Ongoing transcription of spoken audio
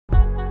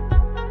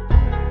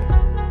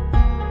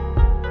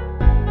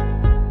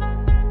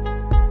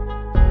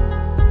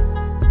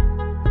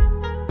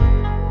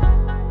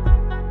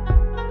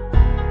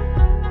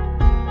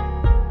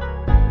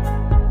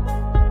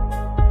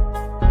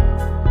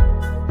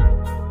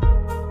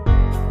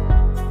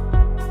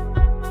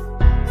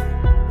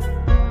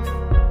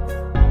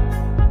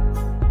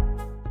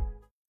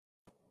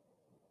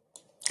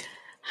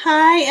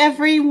Hi,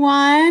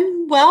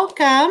 everyone.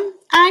 Welcome.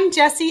 I'm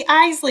Jessie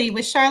Isley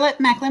with Charlotte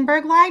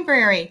Mecklenburg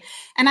Library,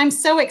 and I'm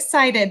so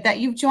excited that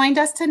you've joined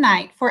us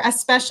tonight for a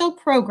special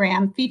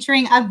program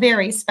featuring a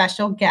very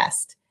special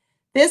guest.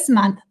 This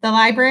month, the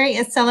library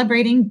is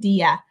celebrating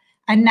DIA,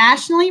 a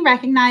nationally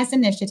recognized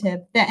initiative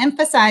that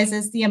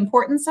emphasizes the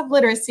importance of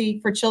literacy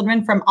for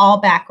children from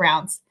all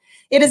backgrounds.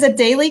 It is a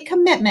daily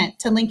commitment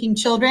to linking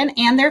children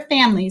and their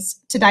families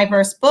to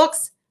diverse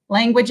books,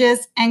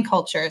 languages, and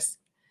cultures.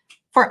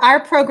 For our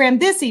program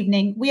this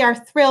evening, we are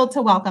thrilled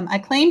to welcome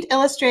acclaimed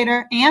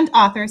illustrator and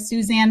author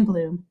Suzanne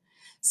Bloom.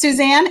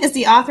 Suzanne is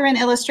the author and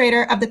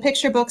illustrator of the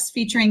picture books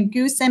featuring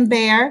Goose and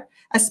Bear,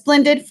 A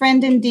Splendid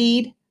Friend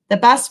Indeed, The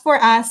Bus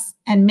for Us,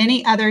 and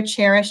many other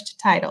cherished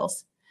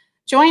titles.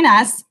 Join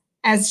us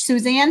as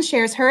Suzanne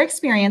shares her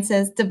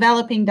experiences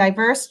developing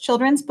diverse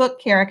children's book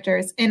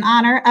characters in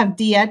honor of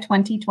DIA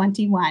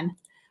 2021.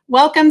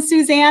 Welcome,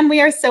 Suzanne.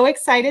 We are so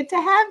excited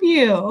to have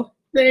you.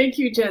 Thank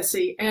you,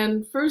 Jessie.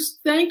 And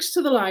first, thanks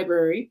to the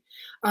library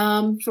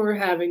for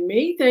having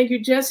me. Thank you,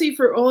 Jessie,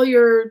 for all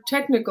your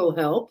technical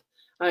help.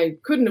 I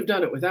couldn't have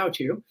done it without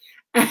you.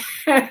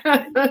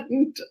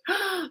 And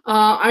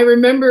I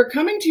remember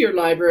coming to your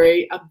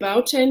library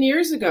about 10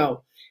 years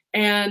ago,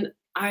 and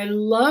I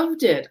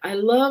loved it. I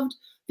loved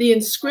the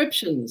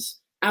inscriptions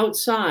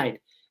outside.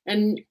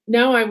 And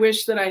now I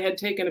wish that I had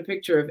taken a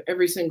picture of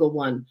every single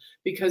one,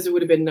 because it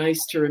would have been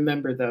nice to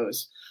remember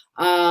those.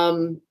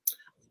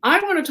 I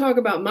want to talk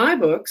about my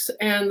books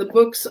and the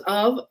books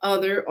of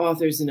other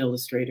authors and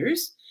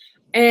illustrators,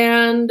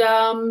 and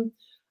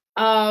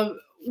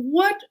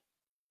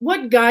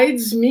what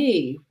guides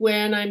me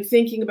when I'm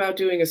thinking about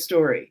doing a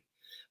story.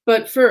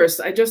 But first,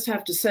 I just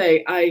have to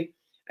say, I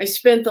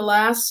spent the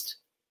last,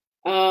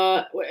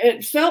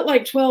 it felt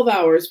like 12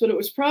 hours, but it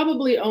was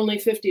probably only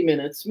 50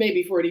 minutes,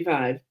 maybe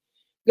 45,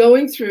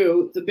 going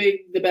through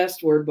the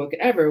best word book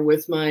ever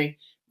with my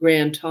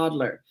grand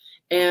toddler.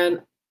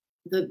 And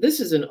this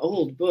is an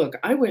old book.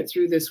 I went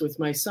through this with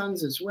my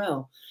sons as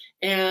well.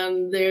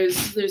 And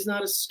there's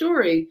not a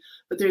story,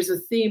 but there's a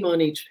theme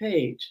on each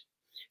page.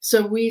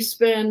 So we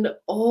spend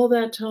all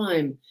that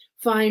time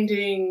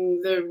finding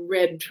the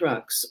red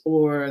trucks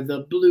or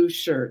the blue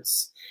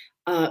shirts.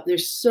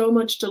 There's so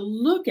much to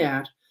look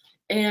at.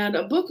 And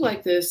a book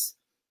like this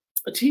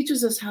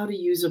teaches us how to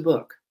use a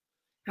book,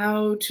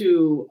 how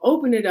to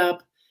open it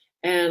up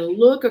and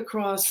look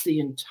across the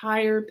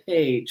entire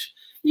page.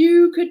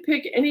 You could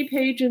pick any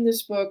page in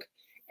this book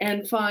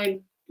and find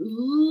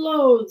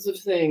loads of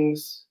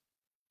things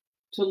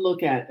to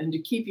look at and to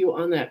keep you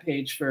on that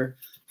page for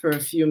a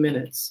few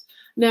minutes.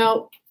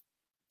 Now,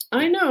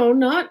 I know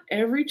not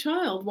every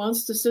child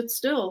wants to sit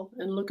still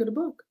and look at a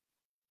book.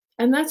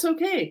 And that's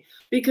okay,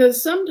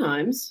 because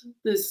sometimes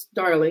this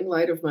darling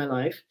light of my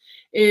life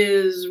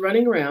is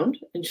running around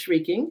and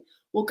shrieking,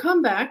 will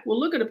come back,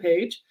 will look at a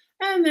page,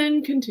 and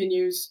then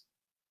continues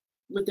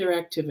with their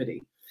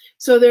activity.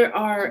 So there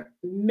are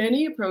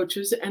many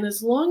approaches, and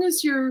as long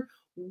as you're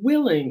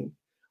willing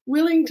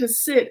to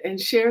sit and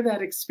share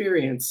that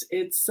experience,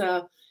 it's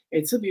a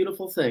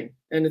beautiful thing,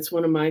 and it's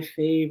one of my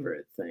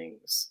favorite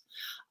things.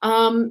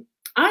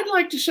 I'd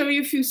like to show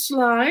you a few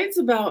slides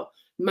about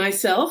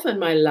myself and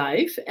my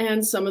life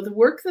and some of the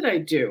work that I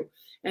do,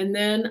 and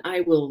then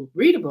I will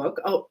read a book.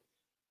 Oh,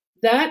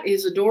 that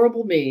is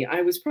adorable me.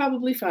 I was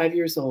probably 5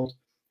 years old,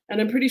 and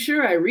I'm pretty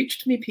sure I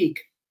reached me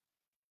peak.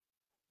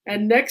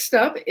 And next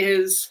up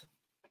is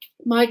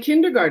my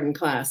kindergarten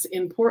class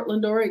in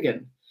Portland,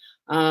 Oregon.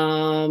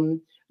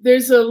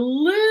 There's a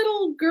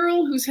little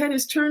girl whose head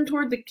is turned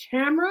toward the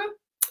camera,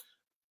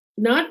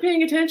 not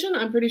paying attention.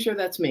 I'm pretty sure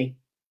that's me.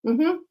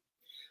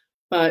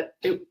 But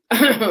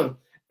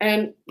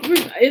and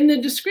in the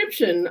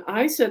description,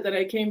 I said that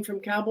I came from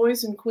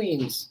Cowboys and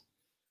Queens.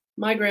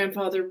 My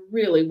grandfather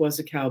really was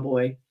a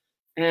cowboy,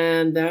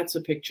 and that's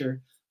a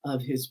picture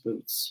of his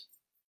boots.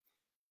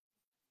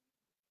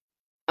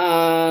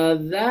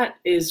 That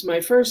is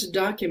my first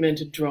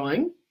documented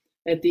drawing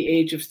at the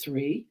age of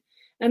 3,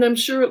 and I'm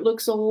sure it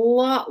looks a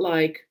lot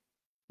like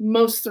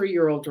most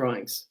 3-year-old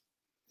drawings.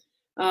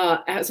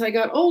 As I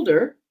got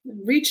older,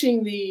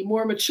 reaching the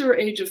more mature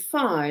age of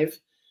 5,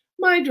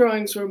 my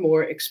drawings were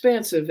more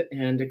expansive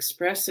and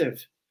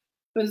expressive,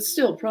 but it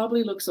still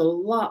probably looks a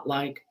lot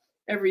like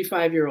every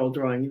 5-year-old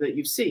drawing that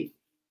you see.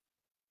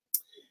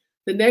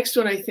 The next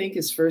one, I think,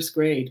 is first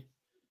grade.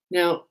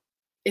 Now,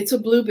 it's a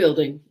blue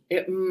building.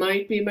 It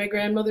might be my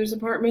grandmother's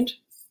apartment.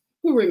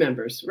 Who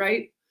remembers,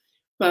 right?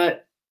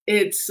 But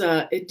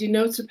it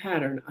denotes a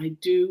pattern. I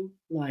do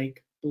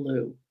like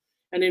blue.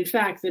 And in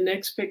fact, the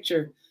next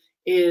picture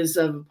is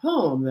of a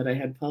poem that I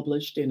had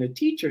published in a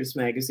teacher's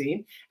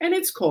magazine, and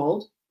it's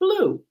called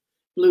Blue.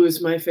 Blue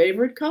is my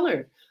favorite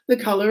color, the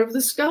color of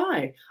the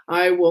sky.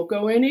 I won't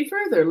go any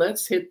further.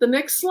 Let's hit the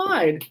next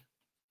slide.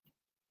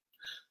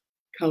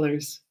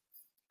 Colors.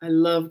 I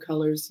love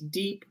colors,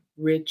 deep,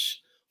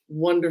 rich,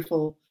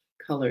 wonderful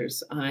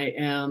colors. I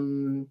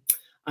am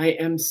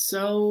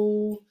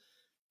so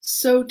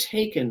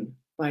taken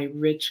by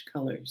rich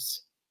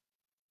colors.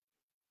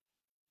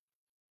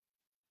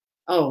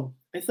 Oh,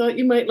 I thought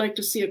you might like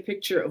to see a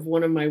picture of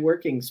one of my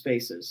working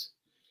spaces.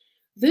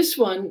 This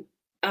one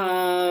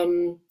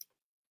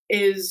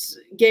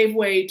gave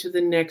way to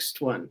the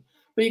next one.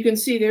 But you can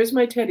see there's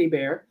my teddy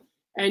bear.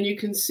 And you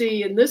can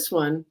see in this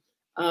one,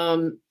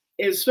 it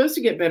was supposed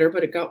to get better,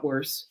 but it got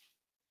worse.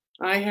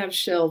 I have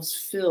shelves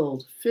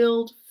filled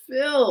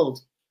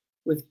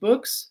with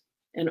books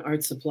and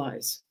art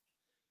supplies.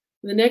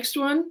 The next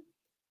one,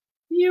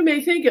 you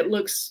may think it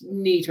looks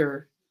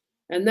neater,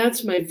 and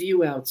that's my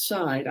view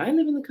outside. I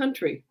live in the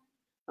country,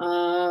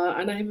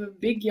 and I have a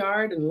big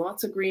yard and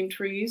lots of green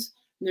trees,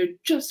 and they're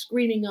just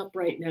greening up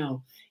right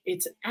now.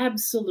 It's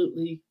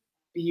absolutely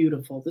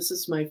beautiful. This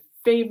is my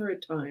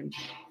favorite time.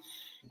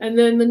 And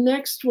then the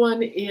next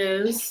one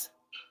is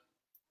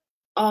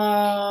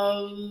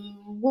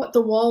what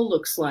the wall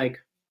looks like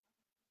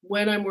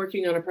when I'm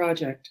working on a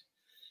project.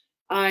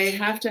 I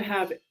have to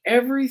have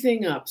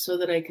everything up so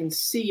that I can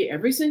see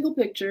every single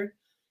picture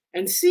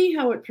and see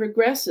how it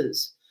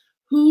progresses.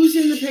 Who's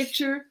in the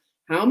picture?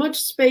 How much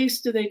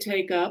space do they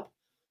take up?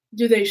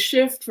 Do they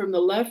shift from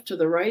the left to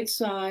the right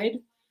side?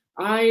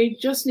 I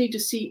just need to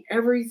see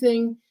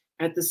everything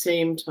at the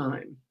same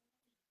time.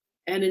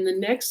 And in the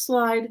next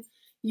slide,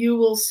 you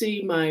will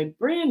see my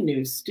brand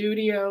new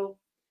studio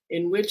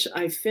in which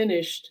I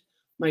finished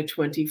my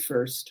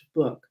 21st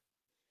book.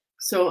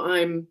 So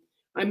I'm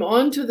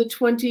on to the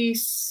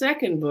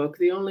 22nd book.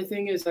 The only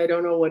thing is I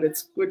don't know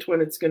which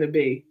one it's going to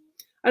be.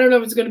 I don't know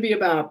if it's going to be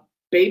about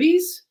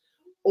babies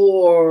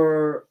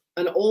or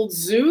an old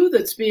zoo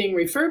that's being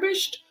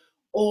refurbished,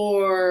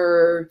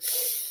 or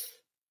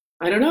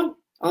I don't know.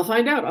 I'll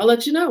find out. I'll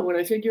let you know when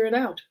I figure it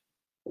out.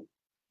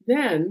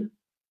 Then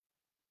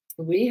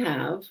we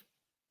have,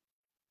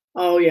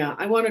 oh yeah,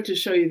 I wanted to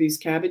show you these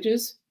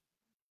cabbages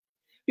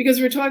because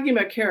we're talking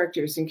about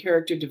characters and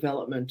character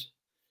development.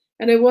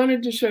 And I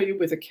wanted to show you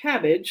with a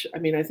cabbage. I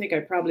mean, I think I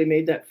probably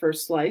made that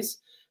first slice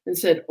and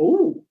said,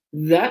 oh,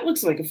 that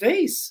looks like a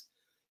face.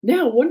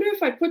 Now, wonder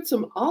if I put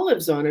some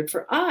olives on it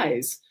for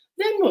eyes,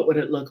 then what would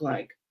it look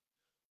like?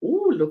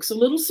 Ooh, looks a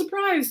little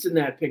surprised in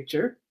that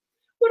picture.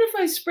 What if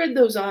I spread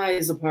those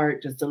eyes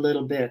apart just a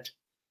little bit?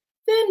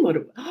 Then what?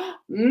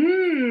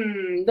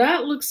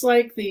 That looks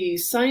like the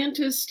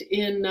scientist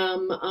in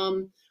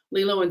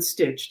Lilo and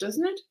Stitch,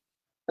 doesn't it?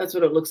 That's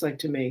what it looks like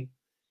to me.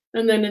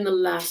 And then in the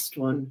last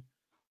one,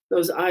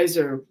 those eyes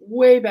are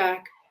way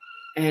back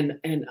and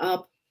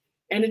up,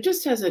 and it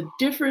just has a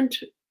different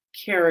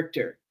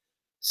character.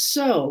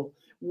 So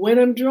when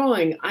I'm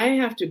drawing, I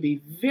have to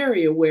be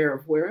very aware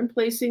of where I'm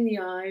placing the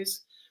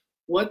eyes,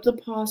 what the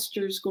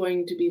posture is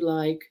going to be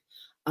like,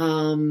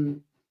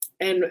 and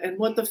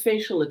what the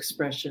facial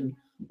expression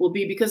will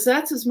be, because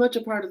that's as much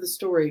a part of the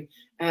story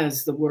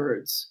as the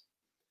words.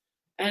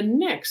 And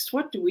next,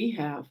 what do we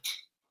have?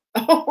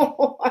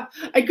 Oh,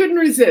 I couldn't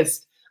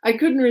resist. I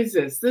couldn't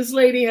resist. This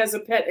lady has a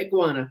pet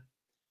iguana.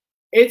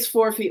 It's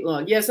 4 feet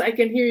long. Yes, I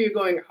can hear you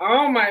going,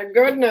 oh my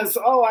goodness.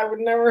 Oh, I would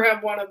never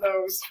have one of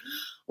those.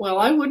 Well,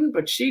 I wouldn't,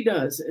 but she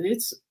does. And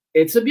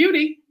it's a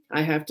beauty,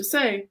 I have to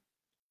say.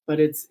 But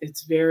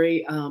it's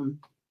very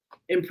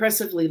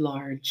impressively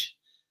large.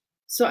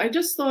 So I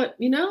just thought,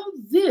 you know,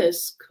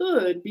 this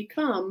could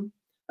become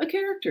a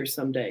character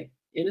someday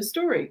in a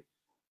story.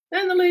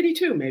 And the lady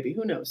too, maybe,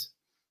 who knows?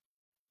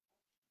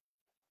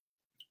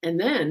 And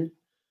then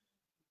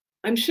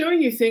I'm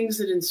showing you things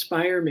that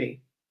inspire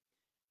me.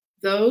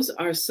 Those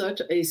are such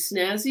a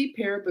snazzy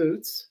pair of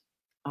boots.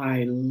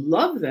 I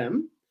love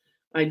them.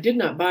 I did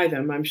not buy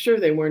them. I'm sure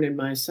they weren't in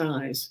my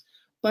size.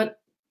 But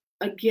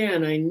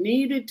again, I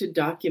needed to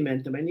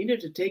document them. I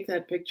needed to take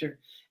that picture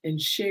and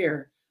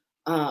share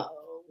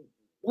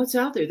what's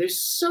out there. There's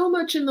so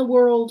much in the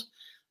world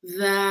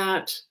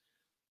that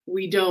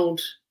we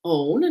don't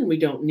own and we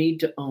don't need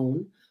to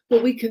own,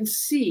 but we can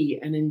see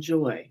and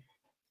enjoy.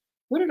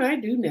 What did I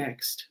do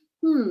next?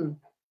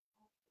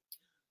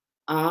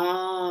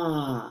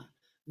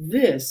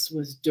 This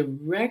was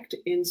direct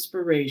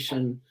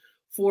inspiration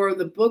for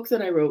the book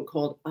that I wrote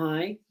called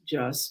I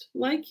Just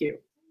Like You.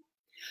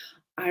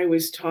 I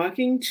was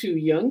talking to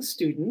young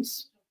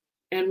students,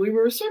 and we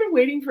were sort of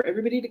waiting for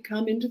everybody to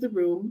come into the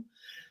room.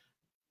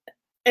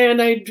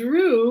 And I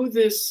drew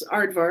this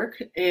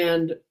aardvark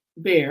and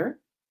bear,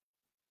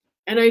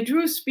 and I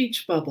drew a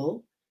speech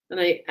bubble, and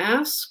I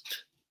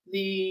asked the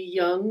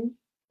young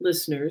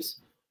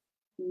listeners,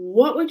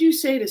 what would you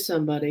say to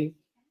somebody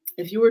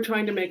if you were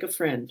trying to make a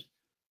friend,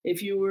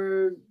 if you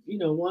were,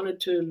 wanted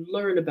to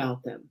learn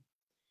about them?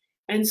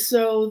 And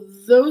so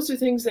those are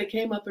things they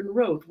came up and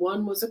wrote.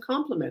 One was a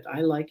compliment.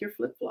 I like your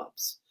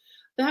flip-flops.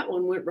 That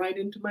one went right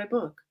into my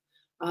book.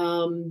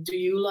 Do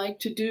you like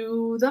to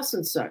do thus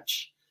and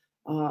such?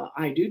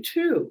 I do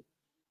too.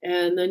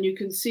 And then you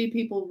can see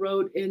people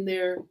wrote in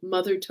their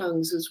mother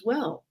tongues as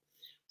well.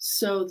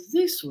 So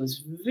this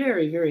was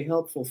very, very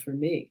helpful for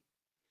me.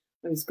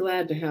 I was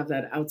glad to have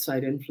that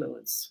outside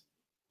influence.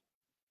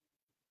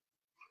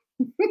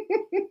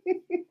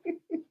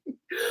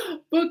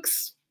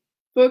 Books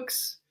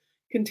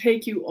can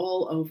take you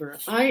all over.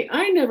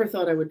 I never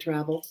thought I would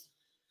travel.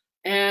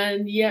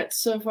 And yet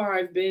so far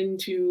I've been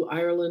to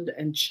Ireland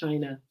and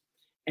China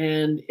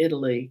and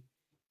Italy.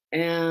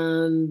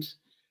 And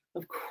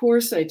of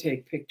course I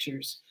take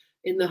pictures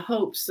in the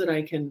hopes that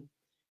I can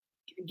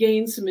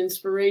gain some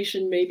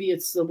inspiration. Maybe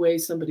it's the way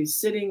somebody's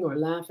sitting or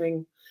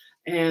laughing.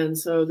 And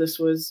so this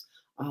was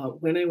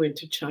when I went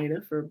to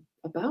China for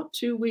about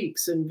 2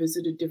 weeks and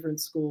visited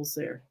different schools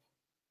there.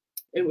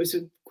 It was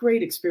a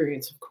great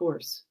experience, of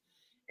course.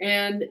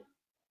 And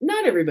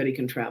not everybody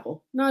can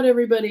travel. Not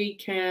everybody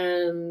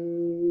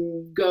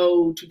can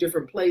go to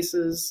different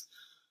places.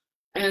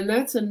 And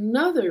that's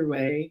another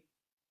way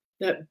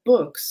that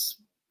books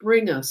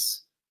bring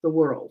us the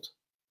world.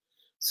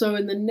 So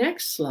in the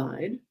next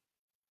slide,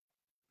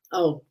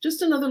 oh,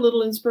 just another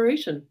little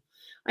inspiration.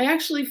 I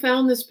actually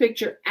found this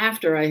picture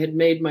after I had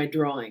made my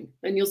drawing,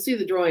 and you'll see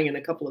the drawing in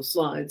a couple of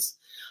slides.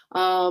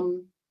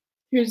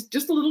 Here's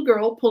just a little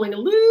girl pulling a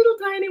little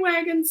tiny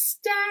wagon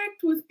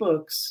stacked with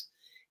books.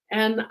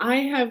 And I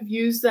have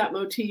used that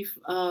motif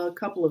a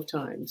couple of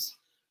times,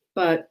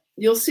 but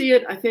you'll see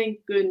it, I think,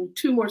 in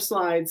 2 more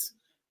slides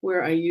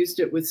where I used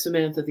it with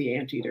Samantha the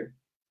Anteater.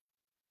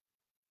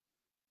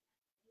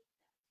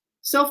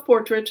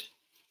 Self-portrait,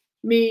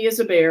 me as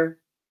a bear.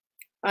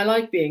 I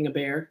like being a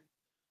bear.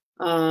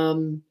 I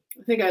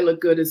think I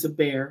look good as a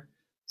bear.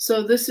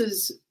 So this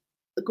is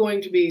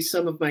going to be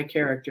some of my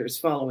characters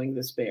following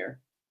this bear.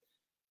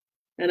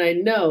 And I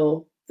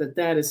know that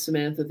that is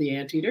Samantha the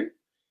Anteater.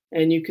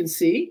 And you can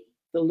see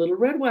the little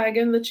red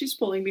wagon that she's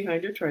pulling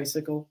behind her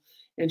tricycle.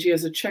 And she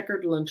has a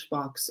checkered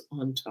lunchbox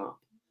on top.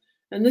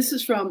 And this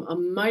is from A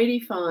Mighty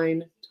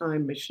Fine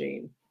Time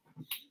Machine.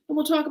 And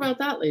we'll talk about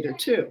that later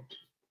too.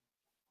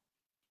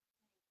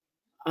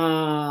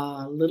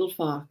 Little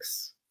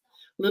Fox.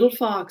 Little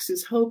Fox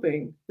is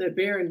hoping that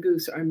Bear and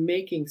Goose are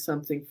making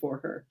something for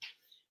her.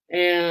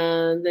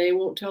 And they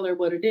won't tell her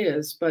what it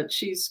is, but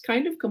she's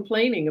kind of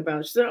complaining about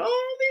it. She said,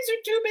 oh, these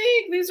are too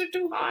big. These are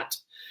too hot.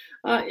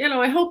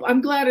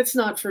 I'm glad it's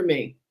not for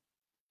me.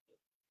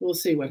 We'll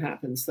see what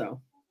happens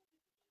though.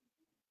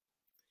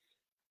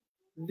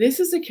 This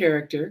is a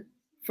character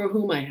for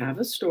whom I have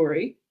a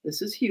story.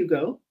 This is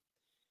Hugo.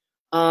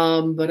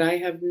 But I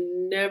have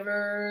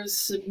never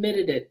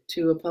submitted it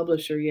to a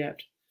publisher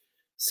yet.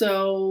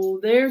 So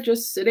they're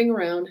just sitting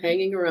around,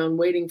 hanging around,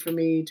 waiting for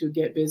me to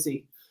get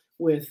busy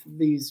with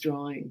these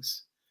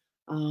drawings.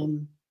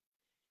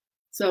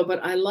 But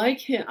I like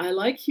him. I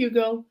like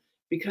Hugo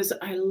because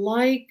I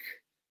like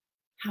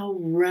how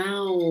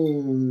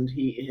round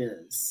he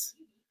is.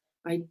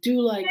 I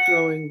do like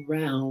drawing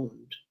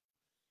round.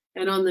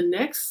 And on the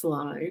next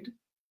slide,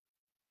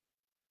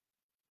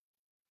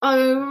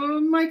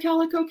 my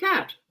calico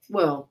cat.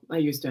 Well, I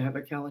used to have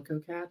a calico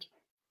cat.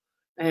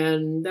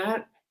 And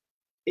that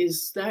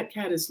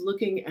cat is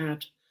looking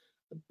at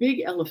a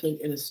big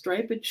elephant in a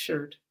striped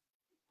shirt.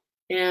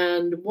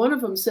 And one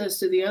of them says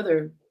to the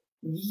other,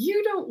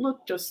 you don't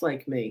look just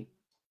like me.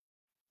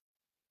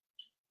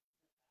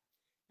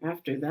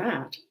 After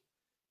that,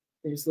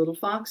 there's Little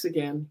Fox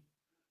again.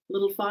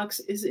 Little Fox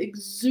is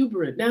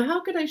exuberant. Now, how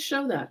could I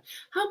show that?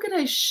 How could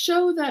I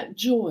show that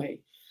joy?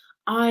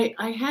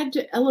 I had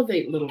to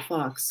elevate Little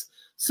Fox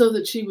so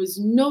that she was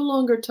no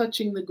longer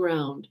touching the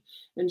ground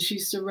and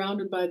she's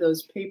surrounded by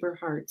those paper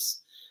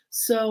hearts.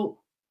 So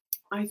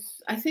I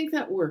think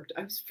that worked.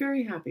 I was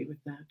very happy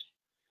with that.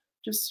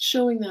 Just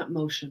showing that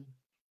motion.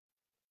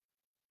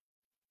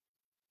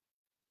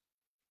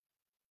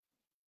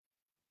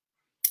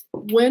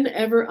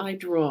 Whenever I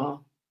draw,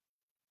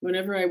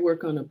 whenever I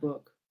work on a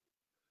book,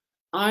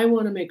 I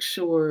want to make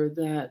sure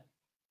that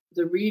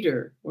the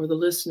reader or the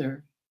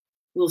listener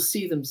will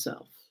see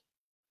themselves.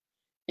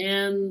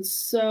 And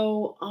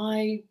so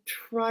I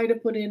try to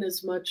put in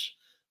as much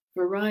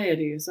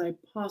variety as I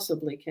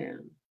possibly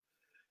can.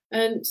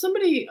 And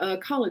somebody, a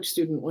college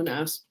student,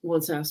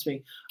 once asked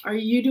me, are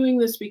you doing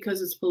this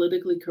because it's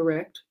politically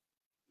correct?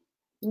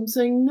 I'm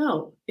saying,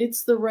 no,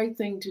 it's the right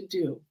thing to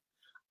do.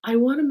 I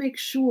want to make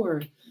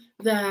sure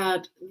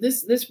that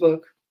this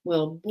book,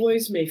 well,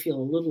 boys may feel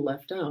a little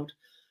left out,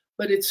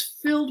 but it's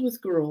filled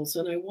with girls.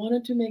 And I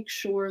wanted to make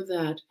sure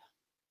that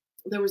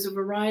there was a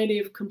variety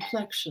of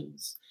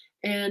complexions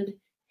and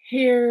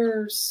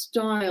hair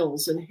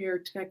styles and hair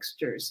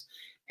textures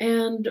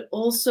and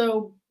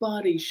also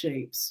body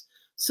shapes.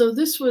 So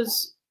this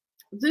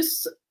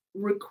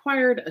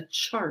required a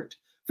chart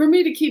for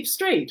me to keep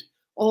straight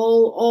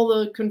all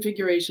the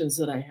configurations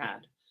that I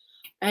had.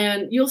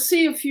 And you'll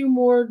see a few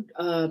more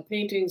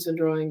paintings and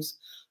drawings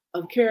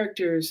of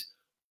characters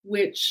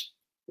which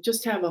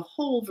just have a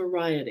whole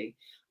variety.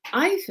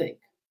 I think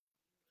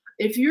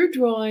if you're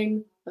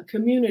drawing a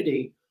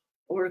community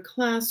or a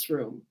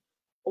classroom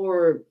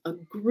or a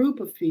group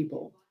of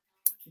people,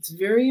 it's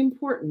very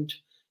important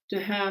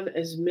to have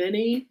as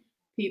many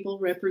people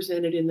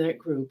represented in that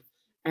group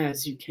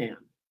as you can.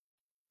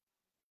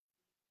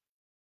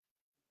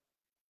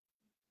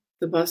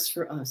 The bus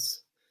for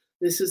us.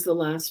 This is the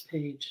last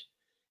page.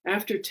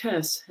 After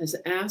Tess has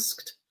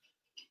asked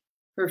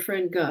her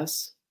friend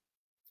Gus,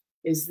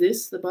 is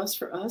this the bus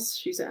for us?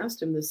 She's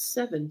asked him this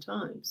 7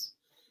 times.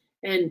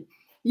 And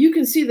you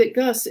can see that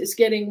Gus is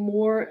getting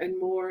more and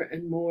more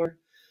and more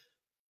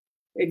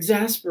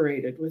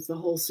exasperated with the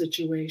whole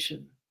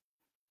situation.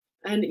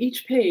 And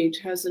each page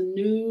has a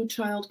new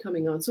child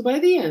coming on. So by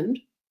the end,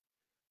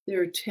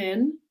 there are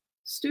 10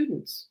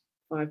 students,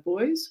 5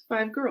 boys,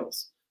 5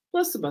 girls,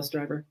 plus the bus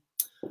driver.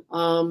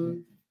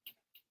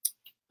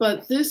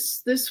 But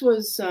this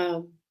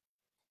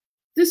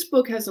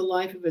book has a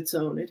life of its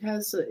own. It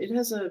has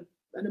an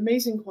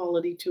amazing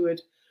quality to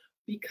it,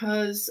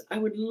 because I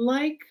would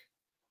like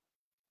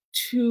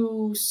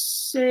to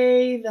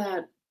say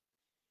that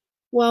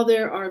while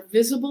there are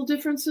visible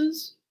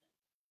differences,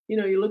 you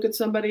know, you look at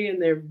somebody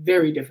and they're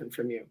very different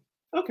from you.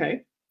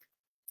 Okay.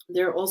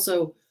 There are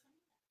also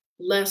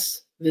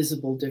less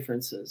visible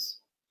differences.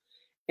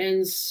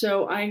 And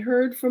so I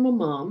heard from a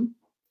mom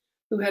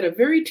who had a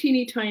very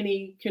teeny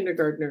tiny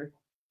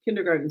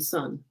kindergarten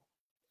son.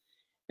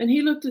 And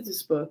he looked at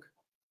this book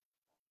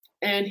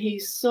and he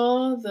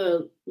saw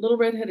the little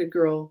redheaded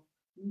girl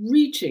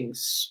reaching,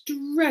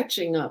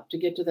 stretching up to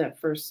get to that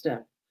first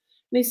step.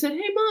 And he said,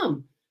 "Hey,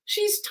 Mom,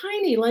 she's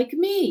tiny like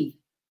me.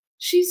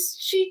 She's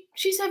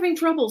having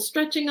trouble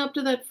stretching up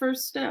to that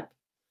first step."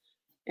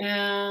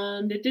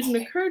 And it didn't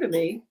occur to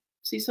me.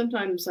 See,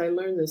 sometimes I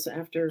learn this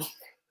after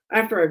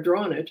I've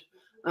drawn it,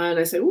 and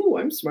I say, "Ooh,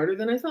 I'm smarter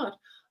than I thought."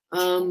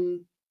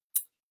 It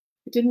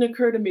didn't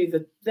occur to me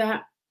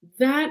that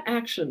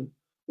action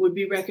would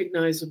be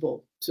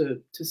recognizable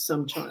to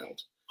some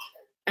child.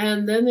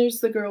 And then there's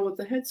the girl with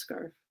the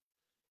headscarf.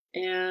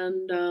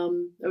 And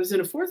I was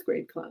in a 4th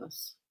grade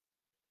class.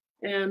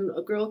 And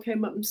a girl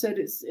came up and said,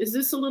 is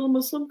this a little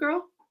Muslim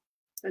girl?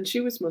 And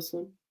she was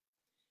Muslim.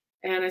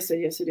 And I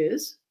said, "Yes, it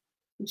is."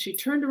 And she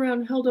turned around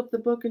and held up the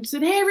book and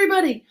said, "Hey,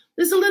 everybody,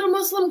 there's a little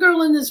Muslim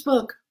girl in this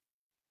book."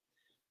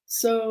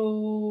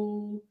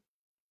 So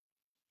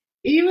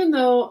even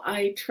though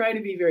I try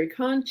to be very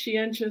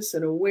conscientious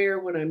and aware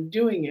when I'm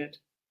doing it,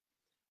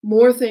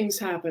 more things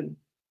happen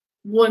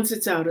once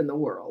it's out in the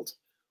world.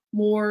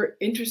 More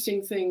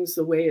interesting things,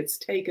 the way it's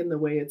taken, the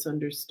way it's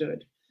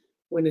understood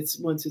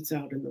once it's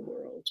out in the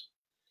world.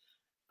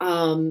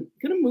 I'm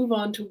going to move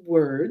on to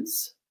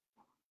words.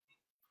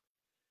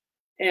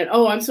 And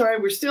I'm sorry,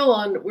 we're still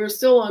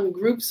on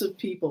groups of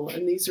people,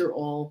 and these are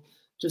all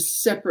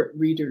just separate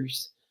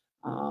readers.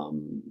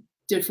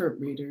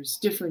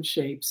 Different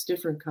shapes,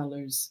 different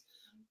colors,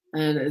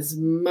 and as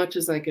much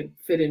as I could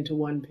fit into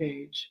one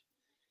page.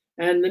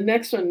 And the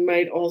next one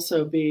might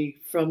also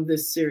be from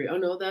this series. Oh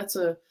no, that's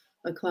a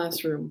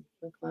classroom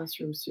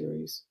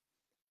series.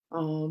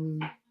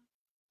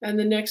 And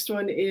the next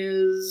one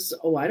is,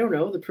 I don't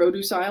know, the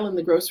produce aisle in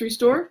the grocery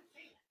store.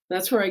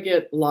 That's where I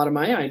get a lot of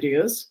my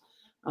ideas.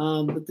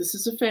 But this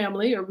is a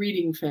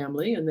reading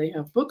family, and they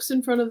have books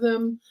in front of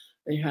them.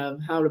 They have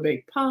how to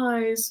bake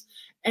pies.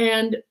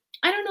 And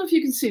I don't know if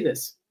you can see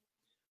this,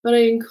 but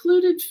I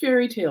included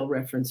fairy tale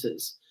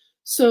references.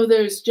 So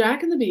there's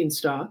Jack and the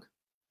Beanstalk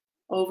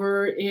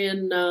over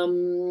in,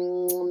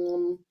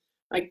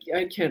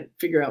 I can't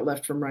figure out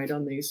left from right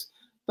on these,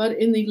 but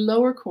in the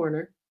lower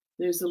corner,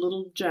 there's a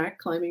little Jack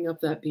climbing up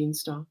that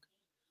beanstalk.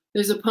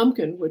 There's a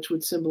pumpkin, which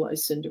would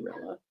symbolize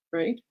Cinderella,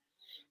 right?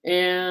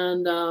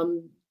 And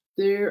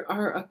there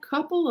are a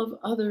couple of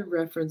other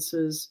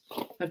references.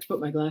 I have to put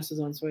my glasses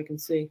on so I can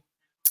see.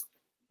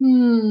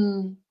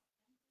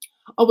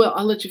 Oh, well,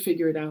 I'll let you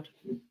figure it out.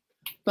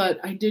 But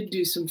I did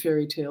do some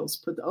fairy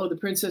tales. The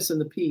Princess and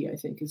the Pea, I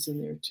think, is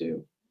in there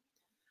too.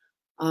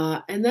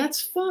 And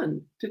that's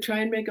fun to try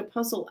and make a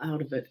puzzle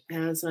out of it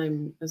as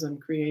I'm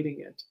creating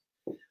it.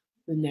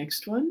 The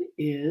next one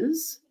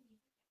is,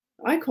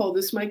 I call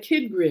this my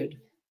kid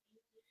grid.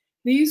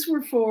 These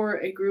were for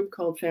a group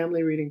called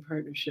Family Reading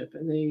Partnership,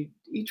 and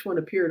each one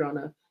appeared on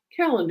a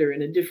calendar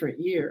in a different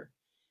year.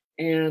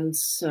 And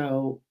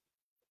so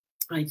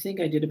I think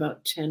I did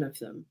about 10 of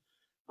them.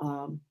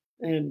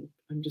 And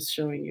I'm just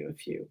showing you a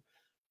few.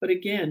 But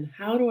again,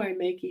 how do I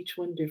make each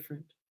one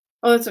different?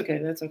 Oh, that's okay.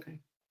 That's okay.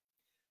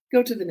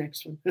 Go to the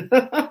next one.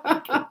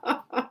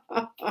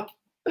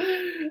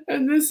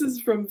 And this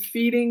is from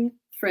Feeding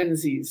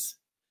Frenzies.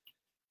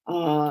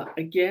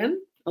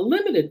 Again, a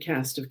limited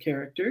cast of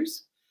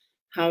characters.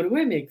 How do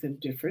I make them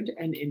different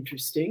and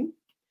interesting?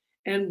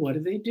 And what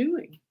are they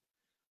doing?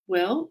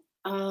 Well,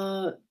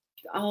 I'll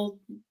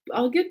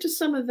get to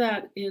some of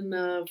that in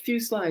a few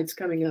slides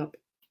coming up,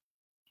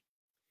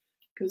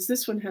 because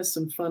this one has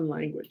some fun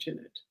language in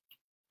it.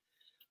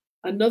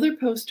 Another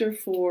poster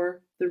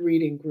for the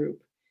reading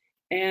group.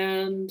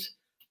 And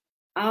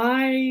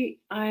I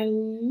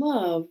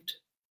loved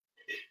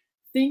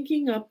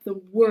thinking up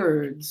the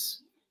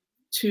words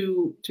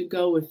to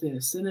go with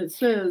this. And it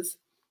says,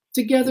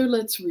 "Together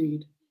let's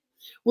read.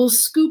 We'll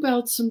scoop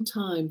out some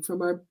time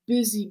from our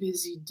busy,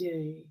 busy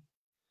day.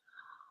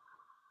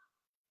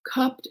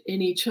 Cupped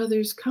in each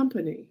other's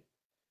company,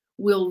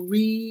 we'll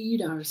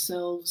read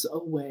ourselves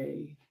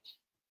away."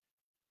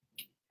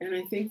 And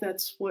I think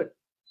that's what,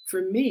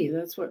 for me,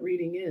 that's what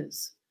reading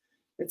is.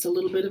 It's a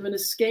little bit of an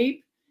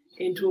escape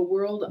into a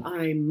world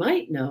I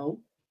might know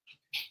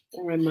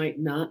or I might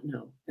not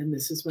know. And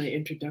this is my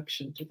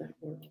introduction to that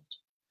world.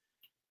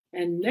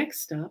 And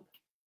next up,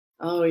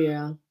 oh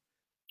yeah,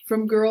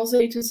 from Girls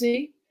A to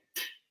Z,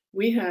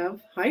 we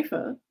have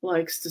Haifa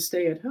likes to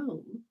stay at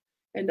home,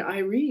 and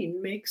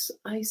Irene makes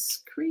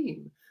ice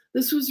cream.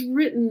 This was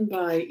written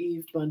by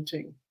Eve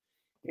Bunting.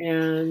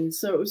 And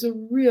so it was a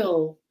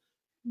real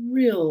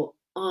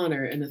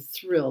honor and a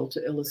thrill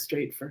to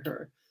illustrate for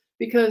her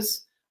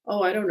because,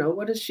 oh, I don't know,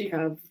 what does she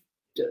have?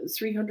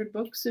 300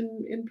 books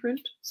in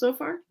print so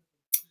far?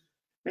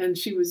 And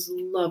she was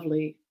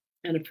lovely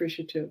and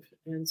appreciative.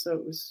 And so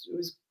it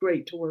was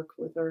great to work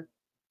with her.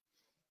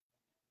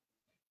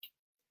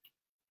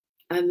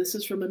 And this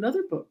is from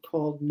another book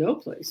called No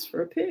Place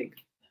for a Pig.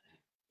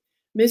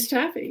 Miss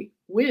Taffy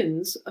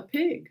wins a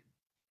pig.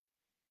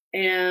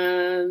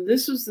 And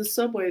this was the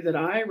subway that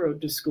I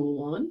rode to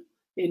school on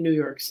in New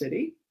York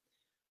City.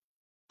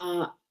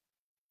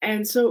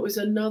 And so it was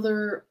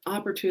another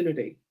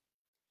opportunity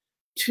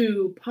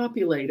to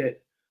populate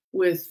it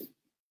with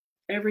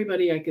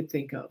everybody I could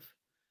think of.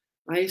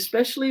 I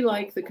especially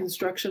like the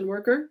construction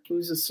worker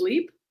who's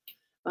asleep.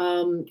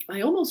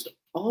 I almost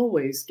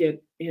always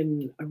get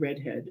in a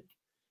redhead.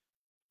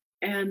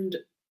 And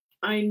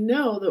I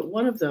know that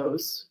one of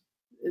those,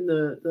 in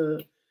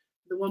the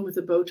one with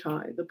the bow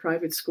tie, the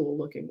private school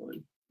looking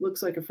one,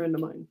 looks like a friend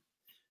of mine.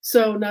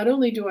 So not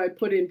only do I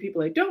put in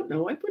people I don't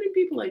know, I put in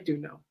people I do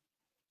know.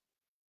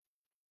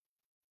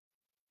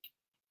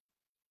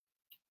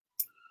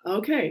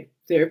 Okay,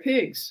 they're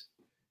pigs.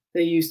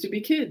 They used to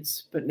be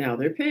kids, but now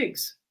they're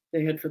pigs.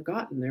 They had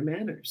forgotten their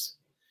manners.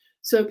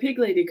 So Pig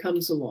Lady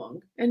comes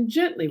along and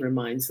gently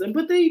reminds them,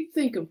 but they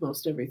think of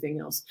most everything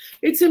else.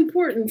 It's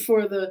important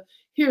for the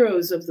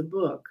heroes of the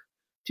book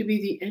to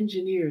be the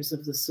engineers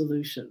of the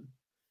solution.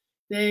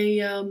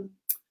 They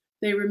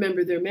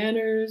remember their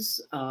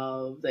manners.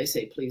 They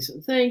say please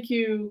and thank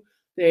you.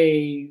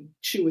 They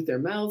chew with their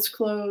mouths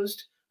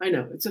closed. I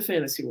know, it's a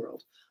fantasy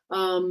world.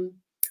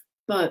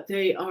 But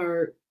they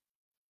are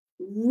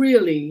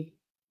really,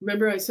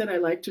 remember I said I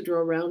like to draw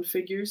round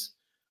figures?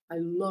 I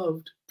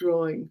loved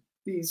drawing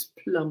these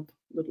plump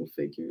little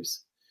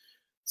figures.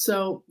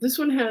 So this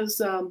one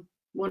has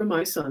one of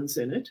my sons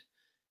in it.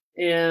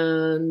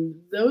 And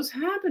those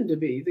happen to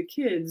be the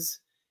kids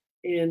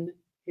in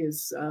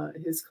his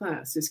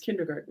class, his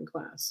kindergarten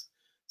class.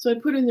 So I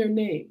put in their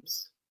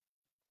names.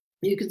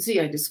 You can see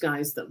I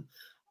disguised them.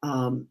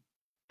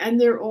 And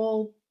they're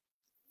all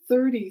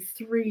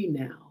 33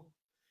 now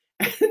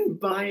and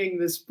buying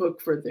this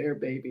book for their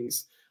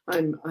babies.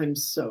 I'm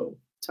so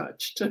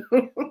touched.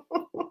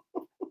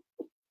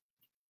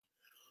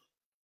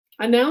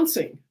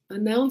 Announcing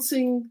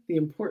the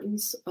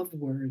importance of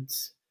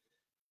words.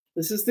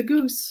 This is the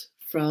goose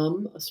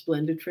from A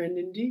Splendid Friend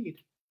Indeed.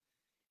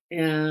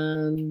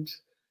 And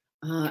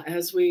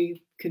as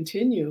we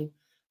continue,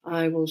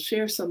 I will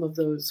share some of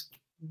those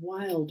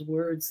wild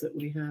words that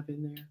we have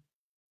in there.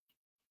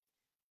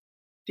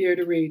 Dare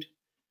to read.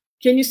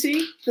 Can you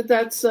see that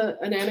that's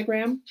an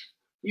anagram?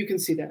 You can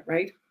see that,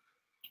 right?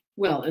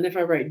 Well, and if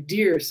I write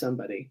dear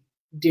somebody,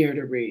 dare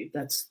to read,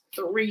 that's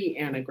 3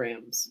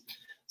 anagrams.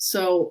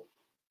 So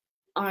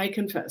I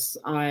confess,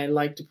 I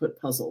like to put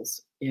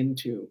puzzles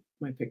into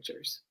my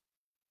pictures.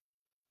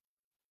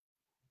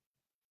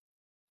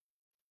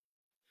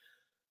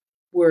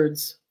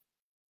 Words.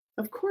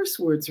 Of course,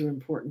 words are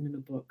important in a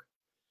book.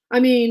 I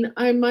mean,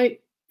 I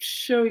might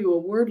show you a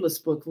wordless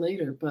book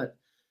later, but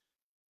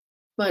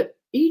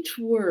each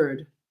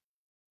word,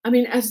 I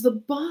mean, as the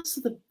boss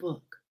of the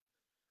book,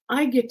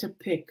 I get to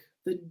pick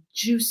the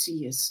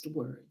juiciest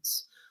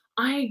words.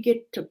 I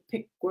get to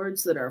pick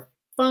words that are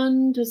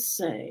fun to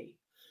say.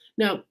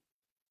 Now,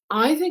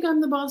 I think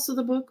I'm the boss of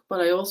the book,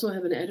 but I also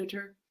have an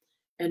editor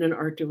and an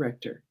art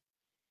director.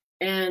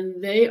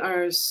 And they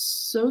are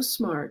so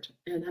smart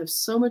and have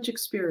so much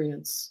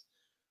experience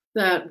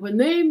that when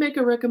they make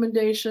a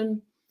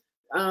recommendation,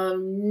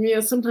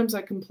 sometimes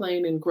I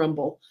complain and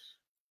grumble,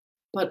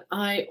 but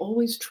I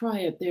always try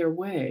it their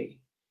way.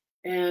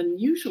 And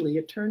usually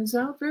it turns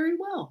out very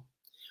well.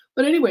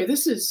 But anyway,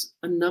 this is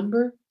a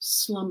number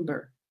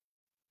slumber.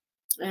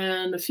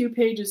 And a few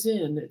pages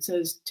in, it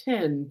says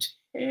 10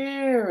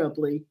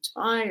 terribly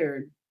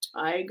tired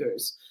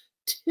tigers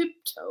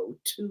tiptoe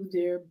to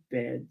their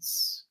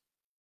beds.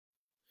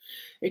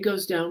 It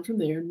goes down from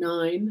there.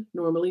 9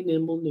 normally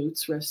nimble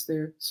newts rest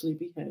their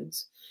sleepy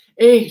heads.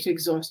 8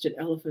 exhausted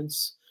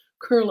elephants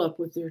curl up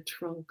with their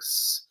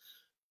trunks.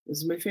 This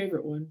is my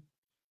favorite one.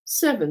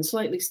 7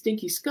 slightly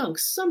stinky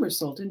skunks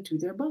somersault into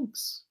their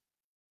bunks.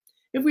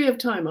 If we have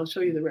time, I'll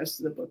show you the rest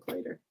of the book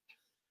later.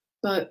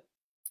 But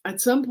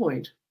at some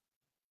point,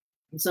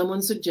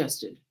 someone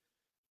suggested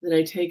that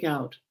I take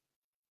out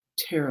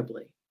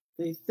terribly.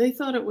 They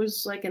thought it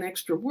was like an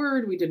extra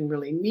word. We didn't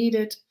really need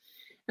it.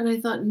 And I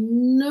thought,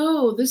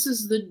 no, this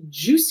is the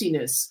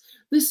juiciness.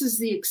 This is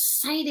the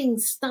exciting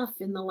stuff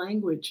in the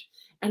language.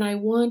 And I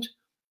want,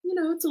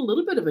 it's a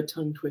little bit of a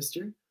tongue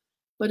twister,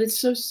 but it's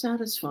so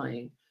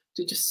satisfying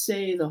to just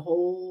say the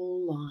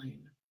whole line.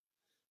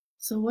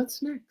 So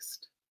what's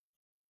next?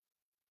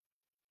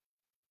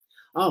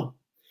 Oh,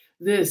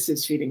 this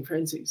is Feeding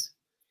Frenzies.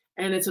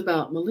 And it's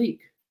about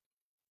Malik.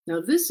 Now,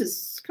 this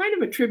is kind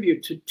of a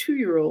tribute to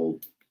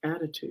 2-year-old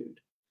attitude.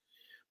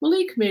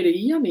 Malik made a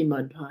yummy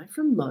mud pie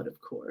from mud,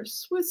 of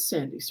course, with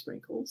sandy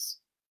sprinkles.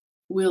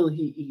 Will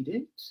he eat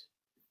it?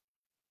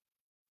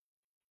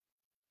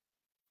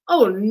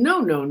 Oh,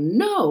 no, no,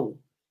 no!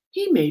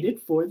 He made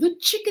it for the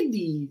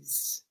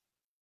chickadees.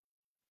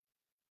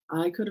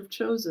 I could have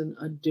chosen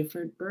a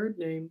different bird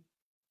name.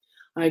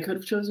 I could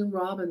have chosen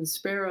robin,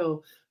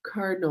 sparrow,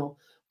 cardinal,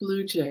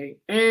 blue jay,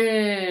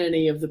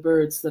 any of the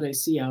birds that I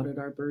see out at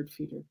our bird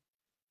feeder.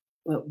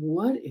 But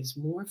what is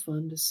more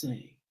fun to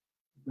say,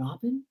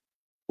 robin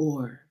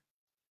or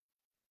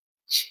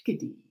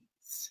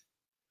chickadees?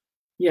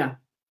 Yeah,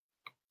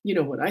 you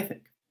know what I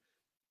think.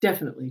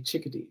 Definitely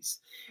chickadees.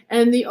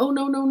 And the oh,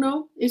 no, no,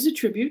 no is a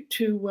tribute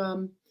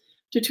to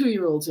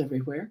 2-year-olds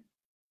everywhere.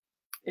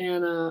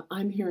 And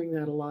I'm hearing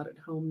that a lot at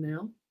home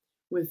now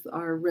with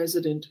our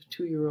resident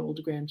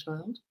 2-year-old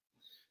grandchild.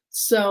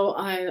 So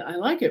I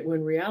like it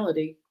when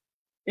reality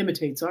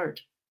imitates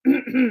art.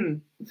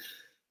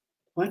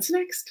 What's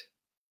next?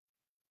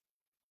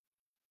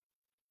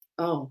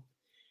 Oh,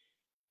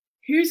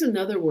 here's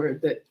another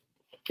word that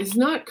is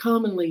not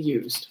commonly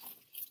used.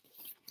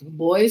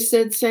 Boys,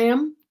 said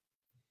Sam,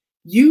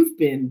 you've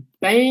been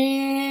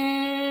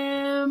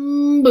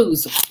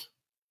bamboozled.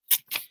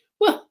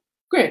 Well,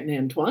 Grant and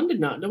Antoine did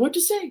not know what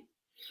to say.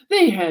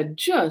 They had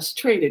just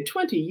traded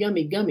 20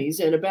 yummy gummies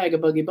and a bag of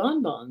buggy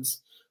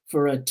bonbons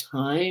for a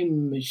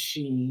time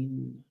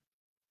machine.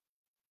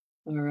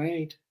 All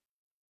right.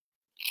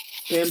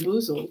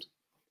 Bamboozled,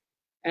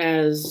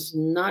 as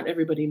not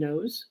everybody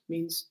knows,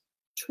 means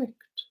tricked.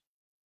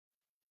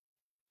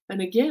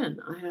 And again,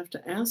 I have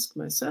to ask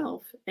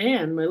myself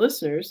and my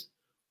listeners,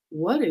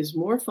 what is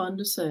more fun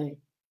to say,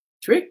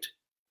 tricked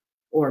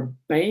or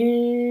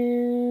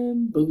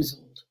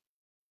bamboozled?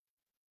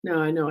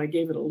 Now, I know I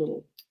gave it a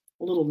little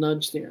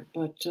nudge there,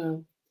 but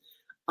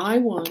I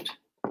want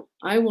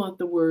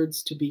the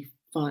words to be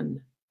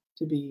fun,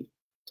 to be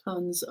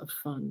tons of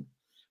fun,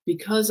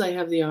 because I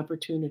have the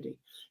opportunity,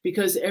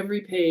 because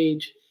every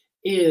page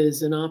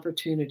is an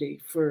opportunity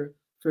for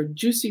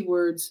juicy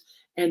words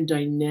and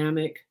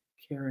dynamic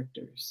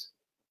characters.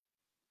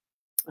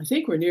 I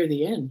think we're near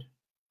the end.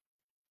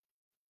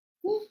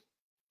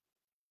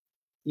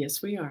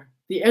 Yes, we are.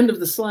 The end of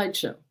the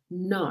slideshow,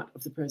 not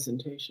of the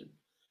presentation.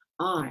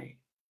 I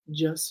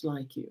just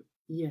like you.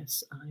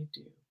 Yes, I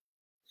do.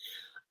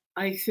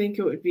 I think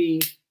it would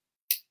be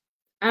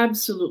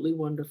absolutely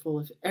wonderful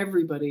if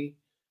everybody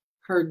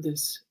heard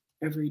this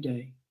every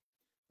day.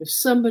 If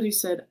somebody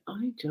said,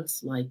 I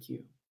just like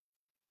you.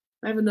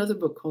 I have another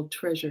book called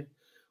Treasure,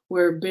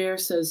 where Bear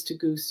says to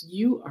Goose,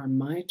 you are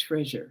my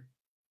treasure.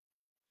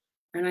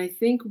 And I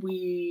think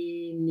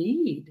we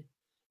need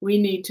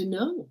to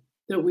know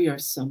that we are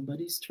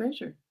somebody's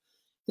treasure,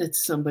 that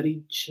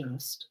somebody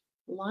just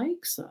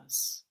likes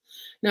us.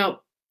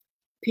 Now,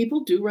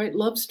 people do write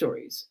love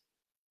stories,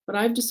 but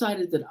I've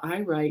decided that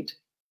I write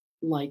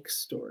like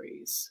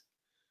stories.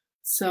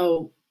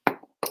 So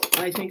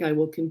I think I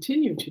will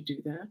continue to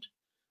do that.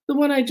 The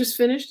one I just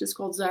finished is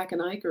called Zach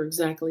and Ike Are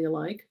Exactly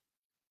Alike,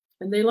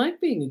 and they like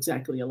being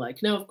exactly alike.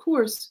 Now, of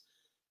course,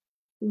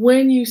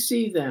 when you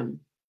see them,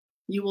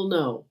 you will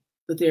know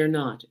that they are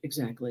not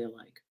exactly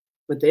alike,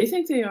 but they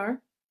think they are.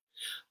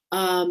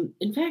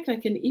 In fact, I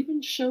can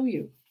even show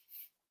you.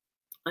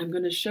 I'm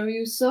going to show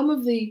you some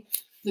of the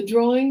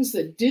drawings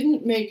that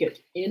didn't make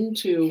it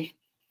into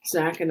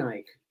Zach and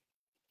Ike.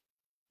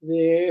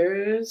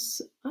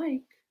 There's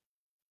Ike.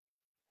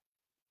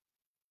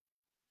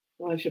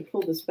 Well, I should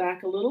pull this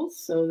back a little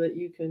so that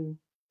you can,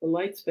 the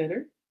light's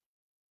better.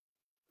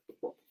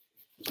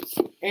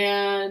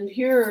 And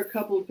here are a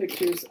couple of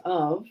pictures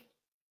of,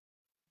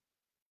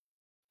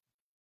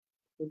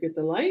 look at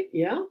the light,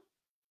 yeah.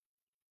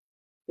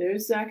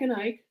 There's Zach and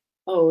Ike.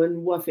 Oh,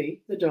 and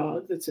Wuffy, the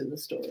dog that's in the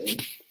story.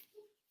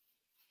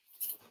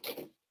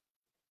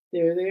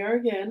 There they are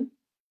again.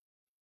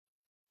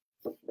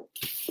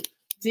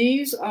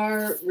 These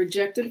are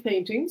rejected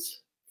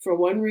paintings for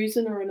one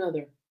reason or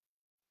another.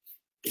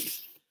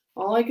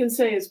 All I can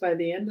say is by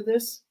the end of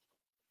this,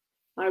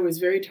 I was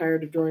very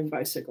tired of drawing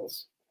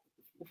bicycles.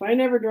 If I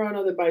never draw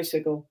another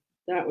bicycle,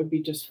 that would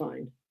be just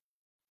fine.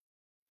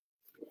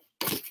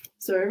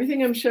 So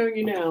everything I'm showing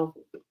you now,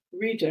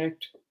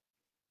 reject.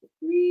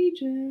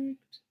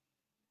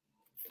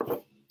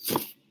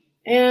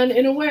 And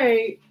in a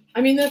way,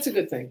 I mean, that's a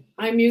good thing.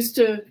 I'm used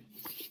to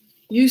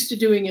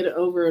doing it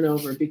over and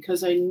over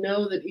because I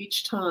know that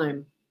each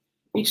time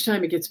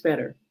it gets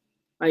better.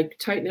 I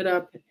tighten it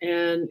up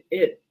and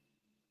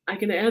I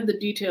can add the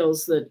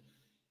details that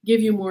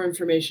give you more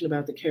information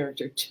about the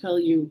character, tell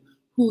you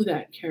who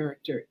that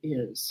character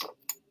is.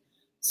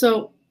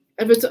 So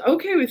if it's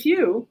okay with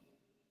you,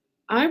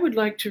 I would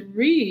like to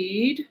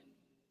read,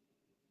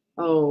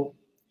 oh,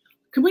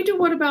 can we do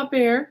What About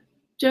Bear?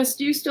 Jess,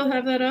 do you still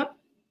have that up?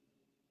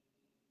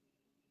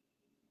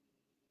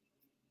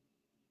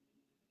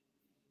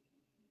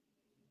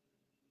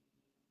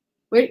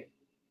 Wait,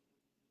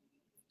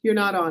 you're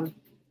not on.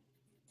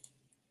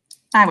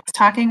 I was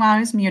talking while I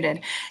was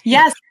muted.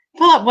 Yes,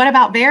 pull up What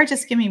About Bear.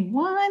 Just give me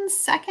 1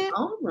 second.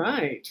 All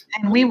right.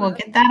 And we will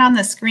get that on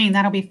the screen.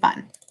 That'll be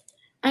fun.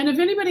 And if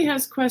anybody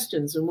has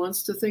questions and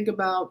wants to think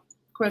about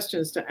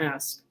questions to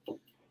ask,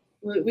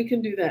 we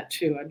can do that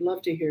too. I'd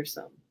love to hear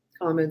some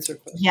comments or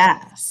questions.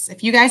 Yes.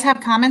 If you guys have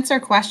comments or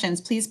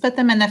questions, please put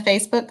them in the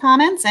Facebook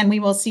comments and we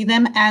will see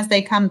them as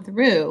they come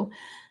through.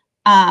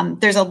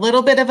 There's a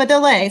little bit of a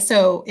delay,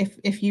 so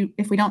if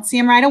we don't see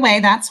them right away,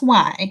 that's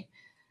why.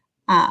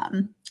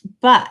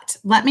 But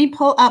let me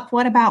pull up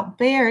What About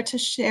Bear to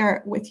share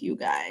it with you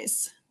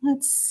guys.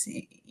 Let's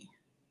see.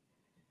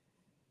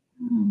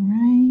 All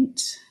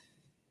right.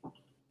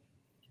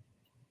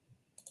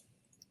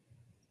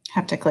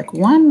 Have to click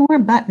one more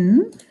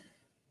button.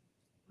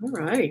 All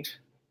right.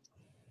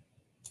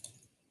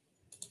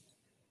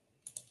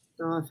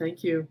 Oh,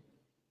 thank you.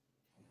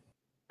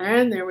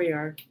 And there we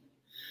are.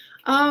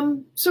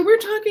 So we're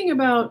talking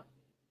about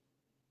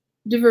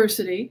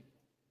diversity.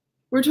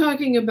 We're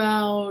talking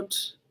about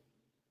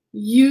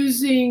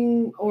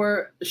using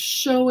or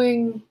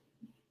showing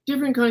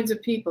different kinds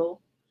of people.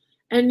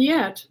 And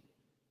yet,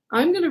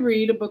 I'm going to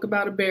read a book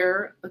about a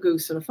bear, a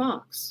goose, and a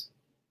fox.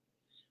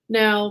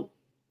 Now,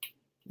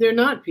 they're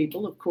not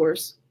people, of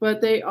course,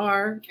 but they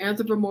are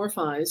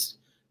anthropomorphized.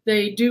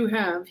 They do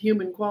have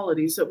human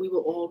qualities that we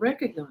will all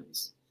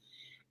recognize.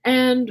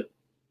 And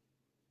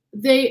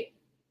they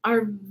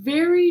are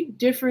very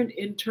different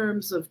in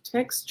terms of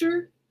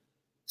texture,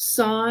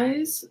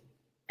 size,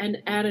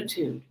 and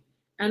attitude.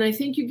 And I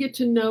think you get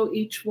to know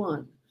each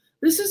one.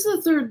 This is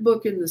the third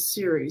book in the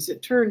series.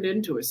 It turned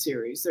into a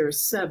series. There are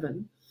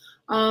 7.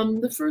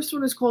 The first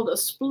one is called A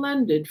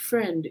Splendid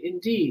Friend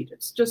Indeed.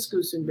 It's just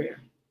Goose and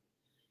Bear.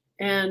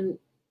 And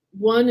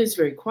one is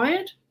very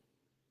quiet.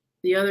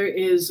 The other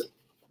is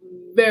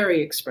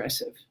very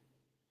expressive.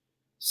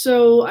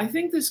 So I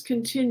think this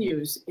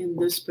continues in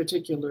this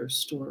particular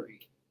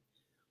story.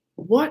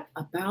 What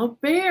About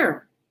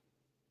Bear?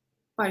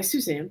 By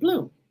Suzanne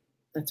Bloom.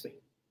 That's me.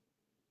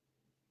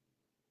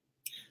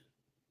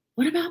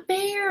 What About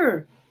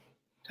Bear?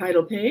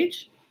 Title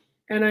page.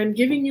 And I'm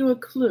giving you a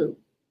clue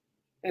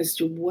as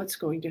to what's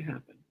going to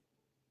happen.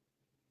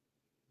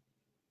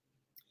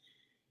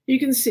 You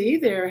can see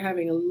they're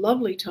having a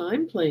lovely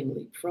time playing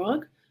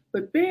leapfrog,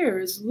 but Bear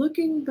is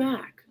looking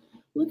back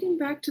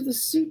to the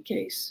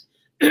suitcase.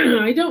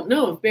 I don't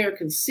know if Bear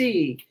can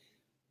see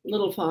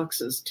Little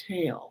Fox's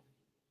tail.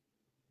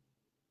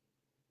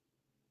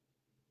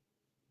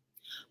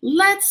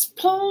 Let's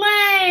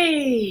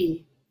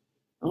play!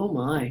 Oh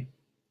my.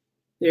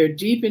 They're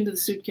deep into the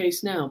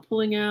suitcase now,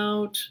 pulling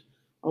out,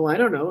 oh, I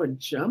don't know, a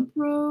jump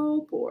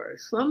rope or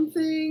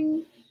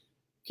something.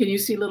 Can you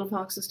see Little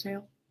Fox's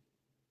tail?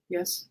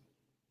 Yes?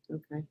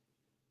 Okay.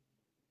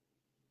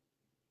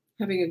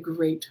 Having a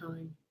great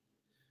time.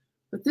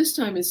 But this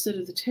time, instead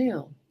of the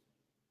tail,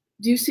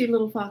 do you see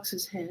Little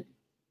Fox's head?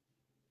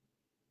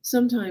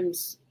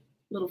 Sometimes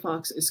Little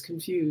Fox is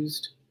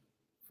confused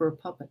for a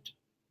puppet.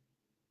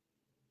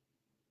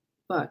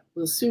 But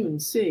we'll soon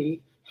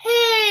see.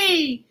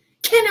 Hey,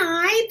 can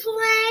I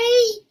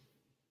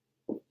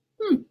play?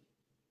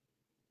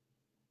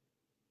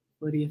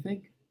 What do you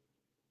think?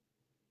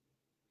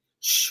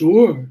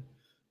 Sure,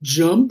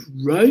 jump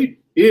right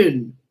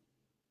in.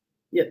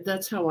 Yeah,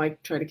 that's how I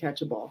try to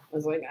catch a ball. I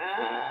was like,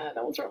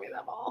 don't throw me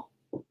that ball.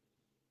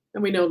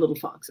 And we know Little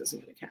Fox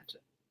isn't going to catch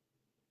it.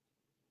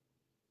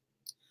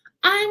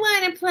 I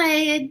want to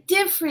play a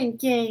different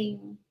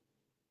game.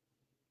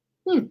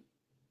 Do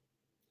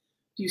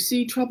you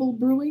see trouble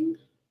brewing?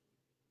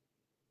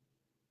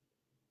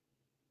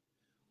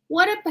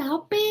 What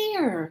about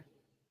Bear?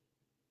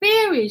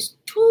 Bear is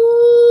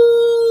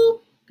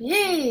too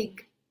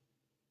big.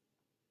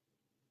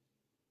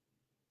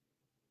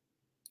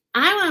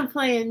 I want to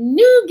play a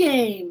new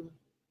game.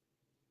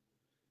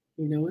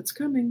 You know what's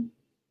coming.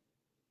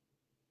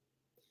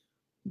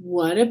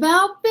 What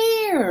about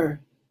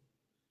Bear?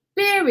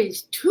 Bear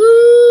is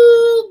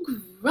too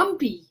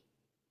grumpy.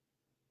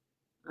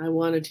 I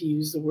wanted to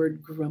use the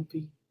word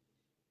grumpy.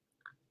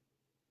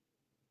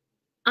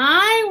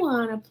 I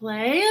want to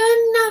play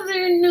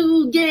another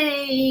new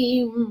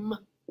game.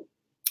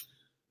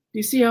 Do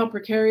you see how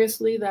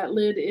precariously that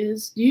lid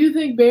is? Do you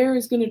think Bear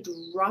is going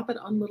to drop it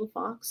on Little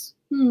Fox?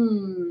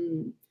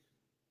 The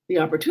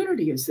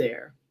opportunity is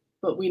there,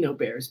 but we know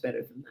Bear is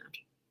better than that.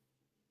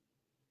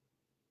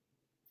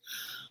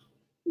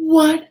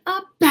 What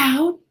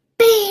about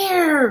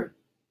Bear?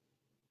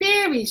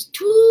 Bear is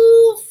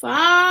too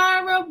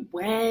far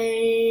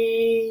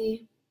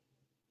away.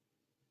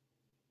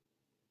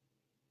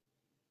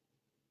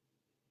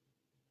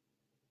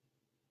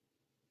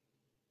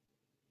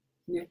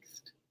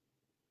 Next.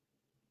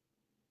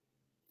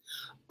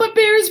 But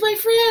Bear is my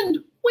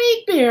friend.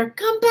 Wait, Bear,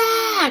 come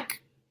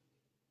back.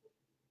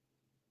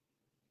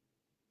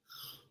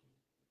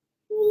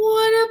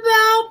 What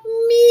about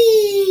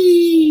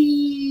me?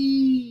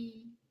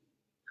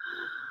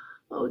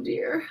 Oh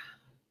dear.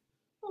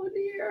 Oh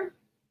dear.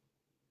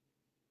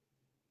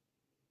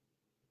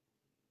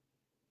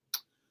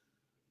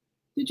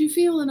 Did you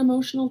feel an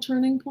emotional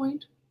turning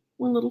point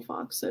when Little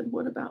Fox said,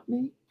 "What about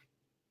me?"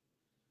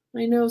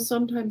 I know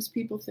sometimes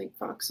people think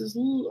Fox is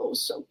oh,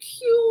 so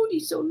cute,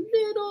 he's so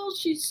little,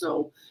 she's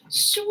so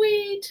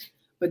sweet.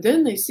 But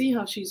then they see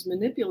how she's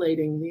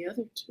manipulating the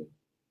other two.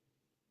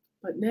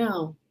 But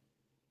now,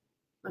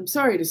 I'm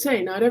sorry to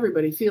say, not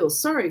everybody feels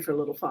sorry for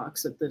little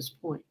Fox at this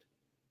point.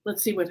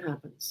 Let's see what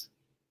happens.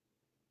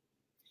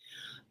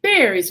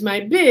 Bear is my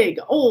big,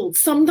 old,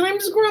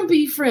 sometimes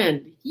grumpy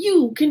friend.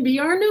 You can be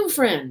our new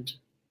friend.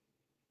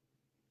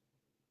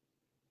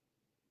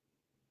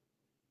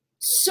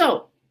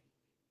 So,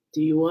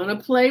 do you want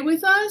to play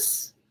with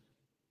us?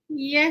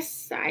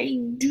 Yes, I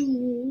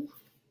do.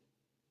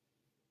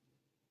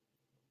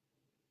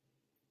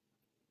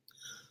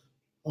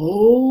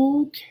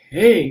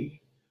 Okay,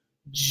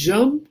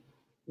 jump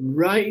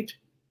right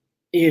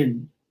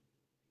in.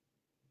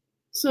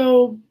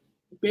 So,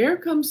 Bear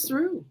comes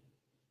through.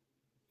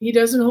 He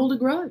doesn't hold a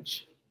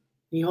grudge.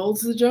 He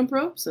holds the jump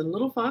ropes, and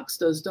little Fox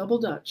does double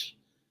dutch.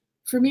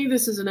 For me,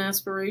 this is an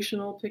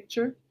aspirational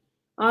picture.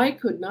 I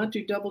could not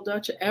do double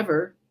dutch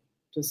ever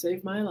to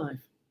save my life.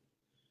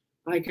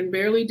 I can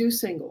barely do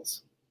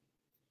singles.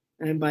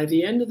 And by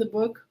the end of the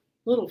book,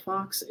 little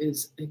Fox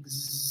is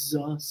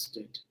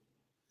exhausted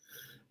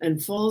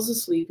and falls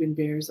asleep in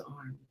Bear's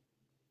arm.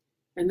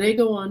 And they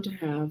go on to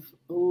have,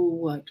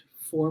 4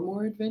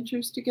 more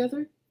adventures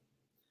together?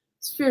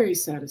 It's a very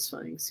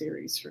satisfying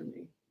series for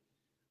me.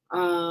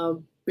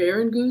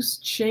 Bear and Goose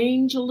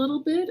change a little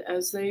bit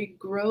as they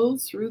grow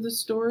through the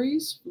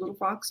stories. Little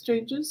Fox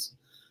changes.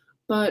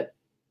 But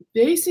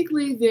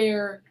basically,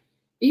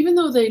 even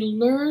though they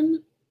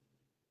learn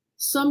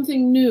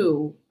something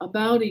new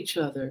about each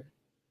other,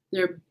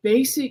 their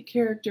basic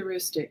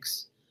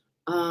characteristics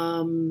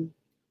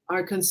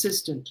are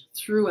consistent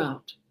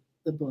throughout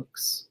the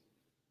books.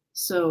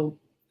 So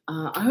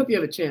I hope you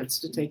have a chance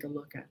to take a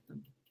look at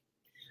them.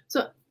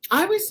 So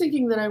I was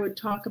thinking that I would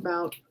talk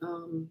about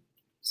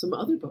some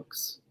other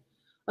books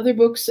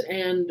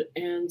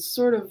and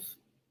sort of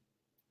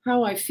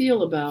how I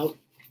feel about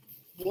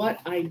what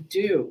I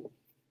do.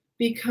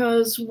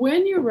 Because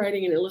when you're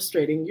writing and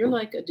illustrating, you're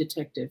like a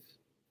detective.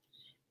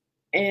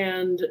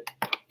 And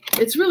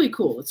it's really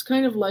cool. It's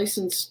kind of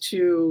licensed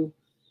to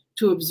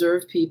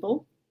observe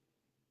people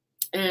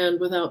and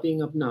without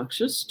being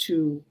obnoxious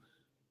to,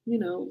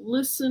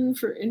 listen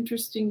for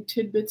interesting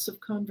tidbits of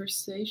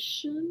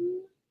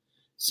conversation.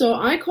 So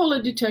I call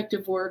it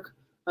detective work.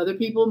 Other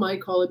people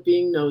might call it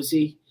being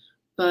nosy,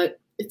 but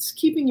it's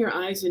keeping your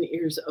eyes and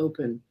ears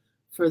open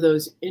for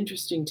those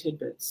interesting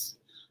tidbits.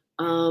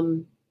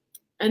 And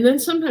then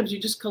sometimes you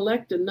just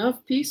collect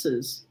enough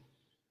pieces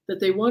that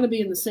they want to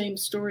be in the same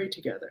story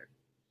together.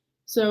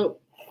 So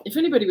if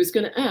anybody was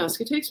going to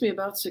ask, it takes me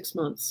about 6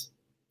 months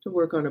to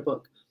work on a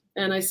book.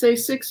 And I say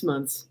 6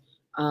 months,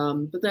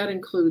 but that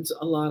includes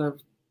a lot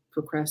of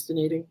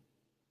procrastinating,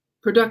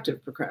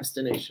 productive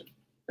procrastination.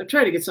 I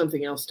try to get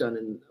something else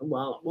done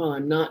while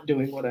I'm not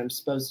doing what I'm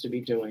supposed to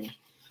be doing.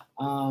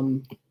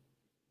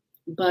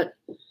 But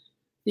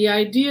the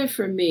idea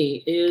for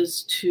me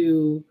is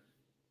to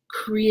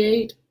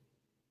create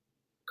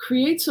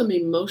some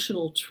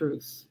emotional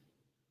truth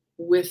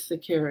with the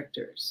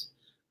characters.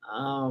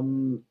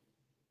 I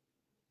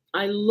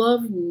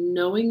love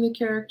knowing the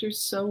characters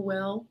so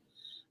well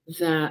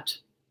that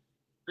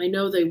I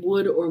know they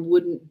would or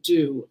wouldn't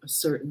do a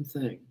certain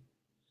thing.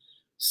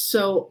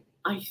 So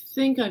I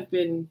think I've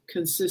been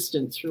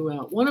consistent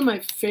throughout. One of my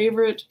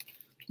favorite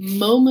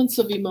moments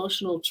of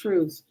emotional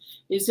truth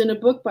is in a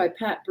book by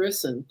Pat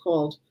Brisson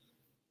called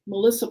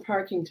Melissa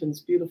Parkington's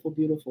Beautiful,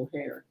 Beautiful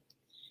Hair.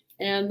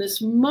 And this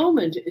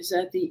moment is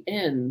at the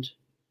end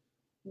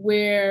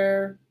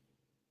where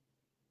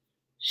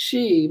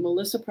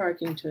Melissa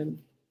Parkington,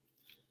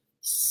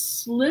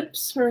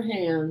 slips her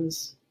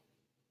hands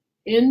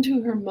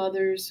into her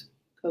mother's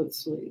coat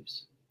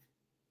sleeves.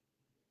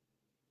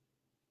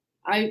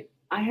 I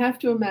have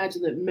to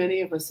imagine that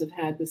many of us have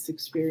had this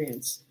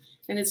experience.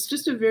 And it's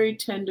just a very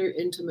tender,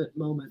 intimate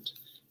moment.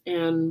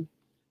 And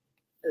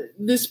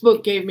this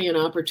book gave me an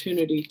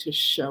opportunity to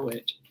show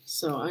it.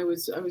 So I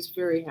was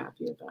very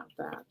happy about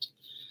that.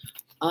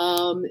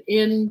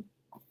 In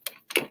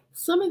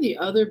some of the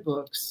other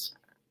books,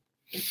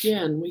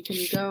 again, we can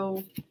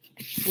go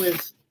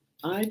with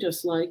I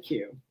Just Like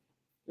You.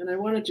 And I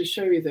wanted to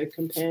show you the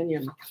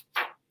companion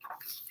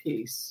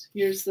piece.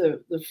 Here's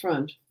the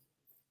front,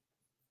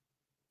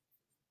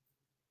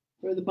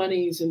 where the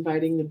bunny's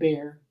inviting the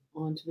bear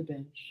onto the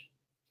bench.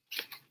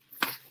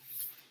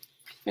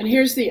 And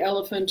here's the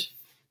elephant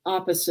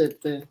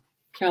opposite the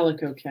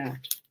calico cat.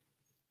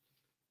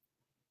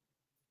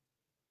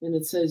 And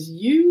it says,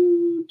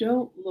 "You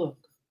don't look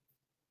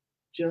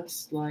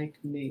just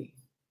like me.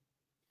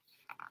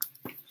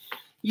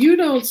 You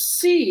don't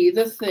see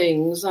the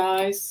things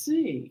I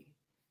see.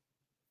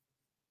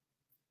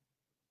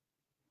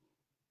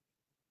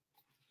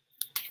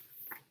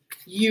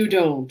 You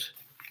don't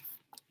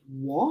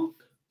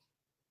walk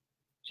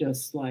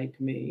just like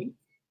me.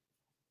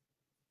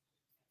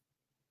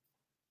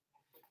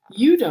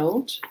 You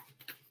don't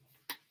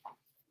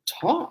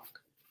talk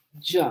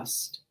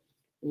just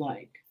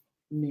like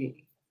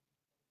me."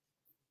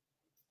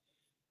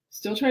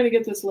 Still trying to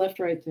get this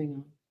left-right thing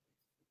on.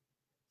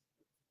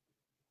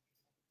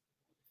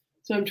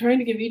 So I'm trying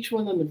to give each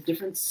one of them a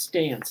different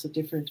stance, a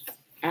different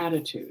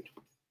attitude.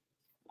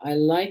 I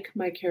like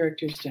my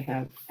characters to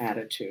have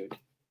attitude.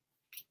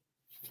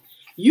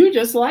 You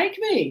just like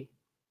me.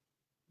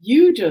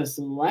 You just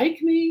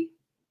like me.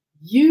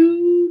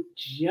 You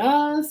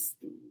just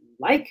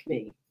like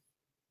me.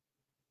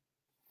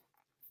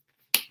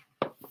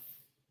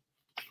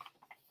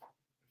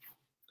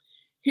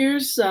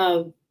 Here's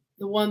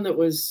the one that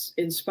was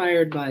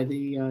inspired by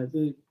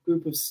the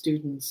group of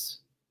students,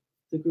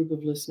 the group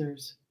of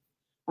listeners.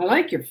 I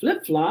like your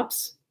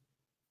flip-flops.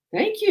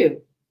 Thank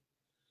you.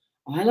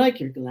 I like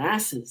your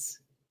glasses.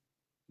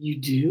 You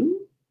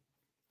do?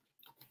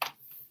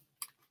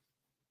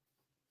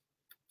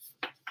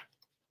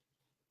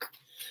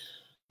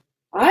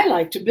 I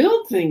like to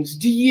build things.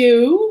 Do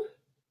you?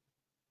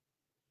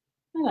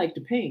 I like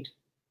to paint.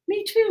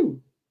 Me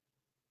too.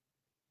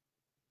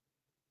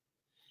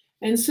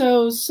 And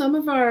so some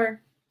of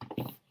our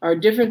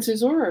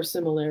differences or our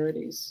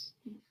similarities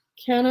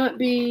cannot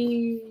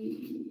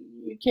be,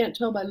 you can't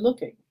tell by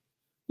looking.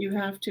 You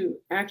have to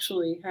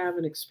actually have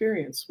an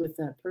experience with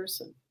that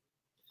person.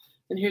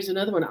 And here's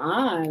another one.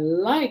 I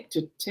like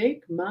to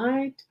take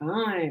my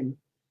time.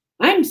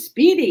 I'm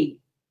speedy.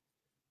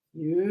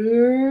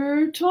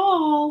 You're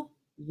tall.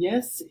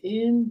 Yes,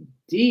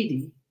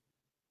 indeedy.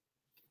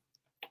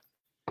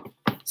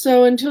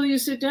 So until you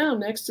sit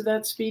down next to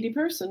that speedy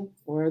person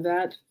or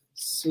that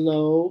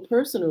slow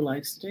person who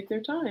likes to take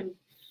their time,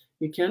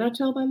 you cannot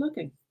tell by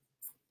looking.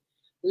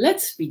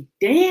 Let's be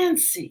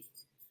dancy.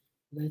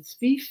 Let's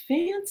be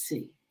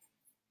fancy.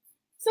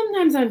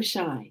 Sometimes I'm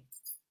shy.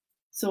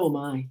 So am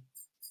I.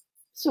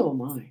 So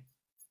am I.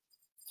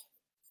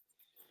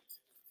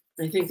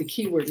 I think the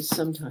key word is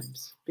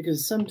sometimes,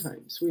 because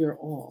sometimes we are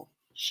all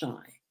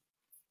shy.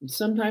 And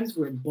sometimes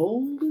we're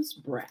bold as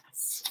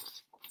brass.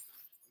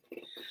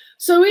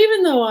 So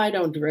even though I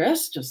don't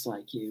dress just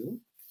like you,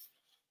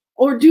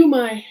 or do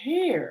my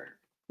hair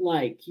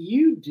like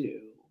you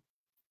do,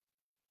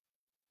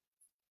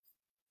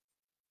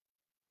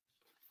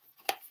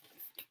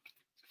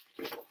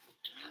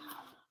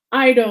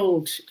 I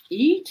don't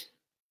eat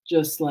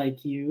just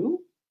like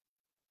you,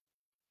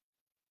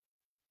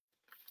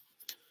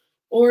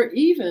 or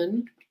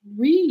even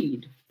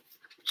read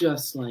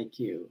just like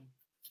you.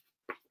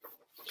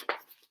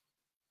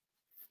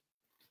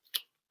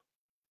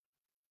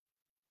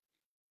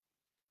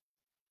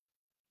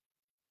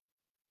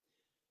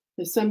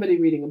 There's somebody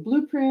reading a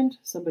blueprint,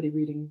 somebody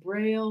reading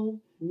Braille,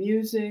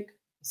 music,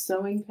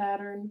 sewing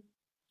pattern.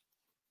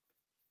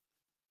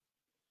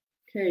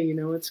 Okay, you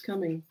know it's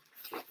coming.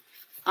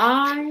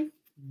 I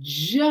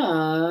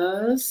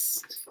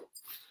just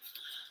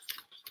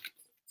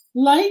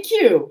like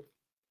you.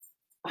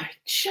 I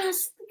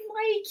just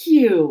like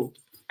you.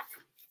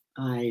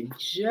 I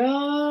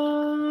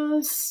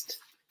just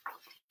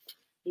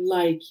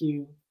like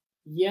you.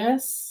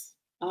 Yes,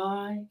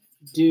 I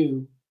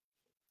do.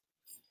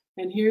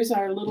 And here's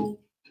our little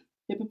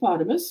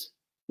hippopotamus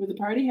with a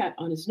party hat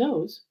on his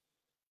nose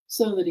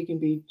so that he can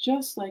be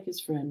just like his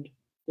friend,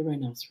 the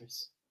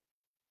rhinoceros.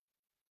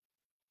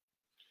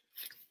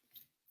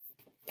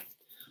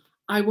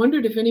 I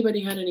wondered if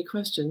anybody had any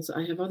questions.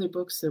 I have other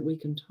books that we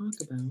can talk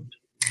about.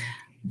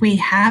 We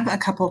have a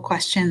couple of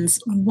questions.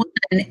 One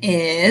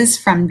is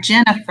from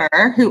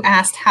Jennifer, who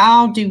asked,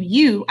 how do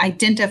you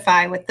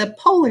identify with the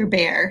polar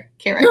bear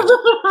character?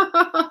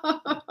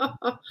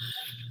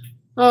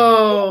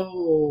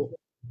 Oh,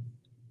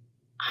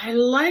 I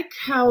like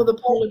how the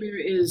polar bear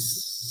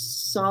is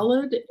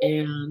solid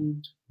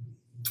and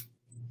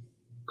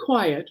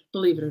quiet,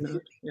 believe it or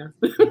not. Yeah.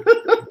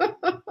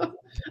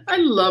 I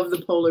love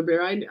the polar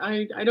bear.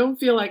 I don't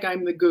feel like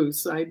I'm the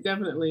goose. I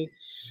definitely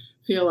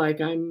feel like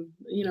I'm,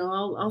 you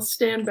know, I'll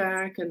stand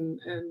back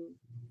and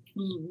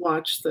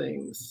watch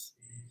things.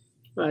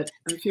 But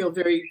I feel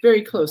very,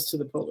 very close to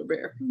the polar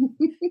bear.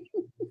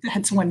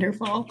 That's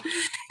wonderful.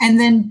 And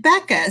then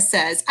Becca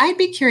says, I'd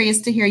be curious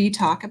to hear you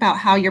talk about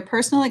how your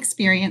personal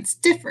experience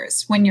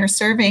differs when you're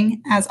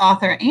serving as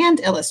author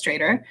and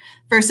illustrator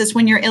versus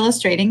when you're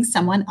illustrating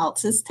someone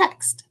else's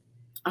text.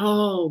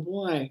 Oh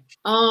boy.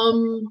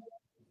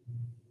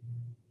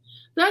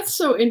 That's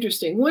so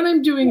interesting. When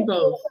I'm doing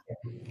both,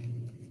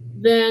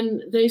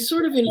 then they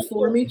sort of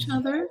inform each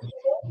other.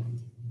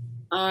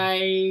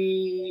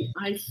 I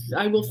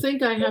will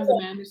think I have the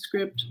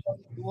manuscript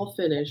all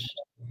finished,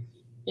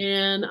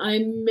 and I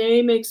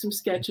may make some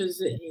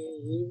sketches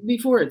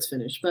before it's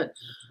finished. But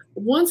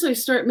once I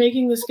start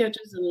making the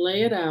sketches and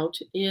lay it out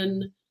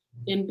in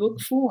book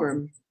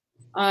form,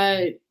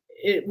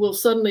 it will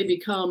suddenly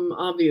become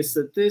obvious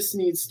that this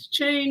needs to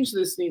change.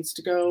 This needs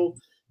to go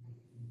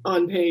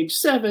on page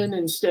 7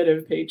 instead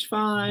of page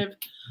 5.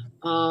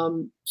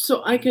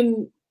 So I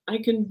can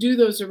do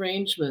those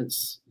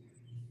arrangements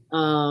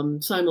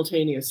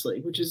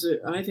simultaneously, which is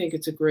I think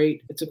it's a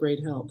great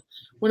help.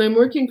 When I'm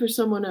working for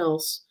someone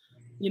else,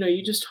 you know,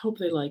 you just hope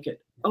they like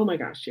it. Oh my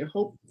gosh, you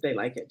hope they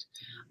like it.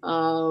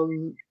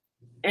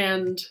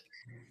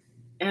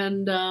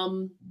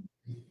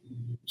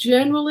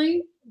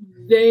 Generally,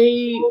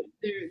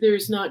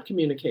 there's not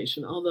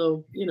communication,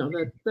 although, you know,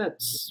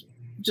 that's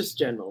just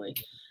generally.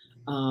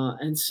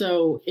 And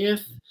so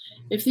if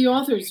the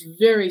author is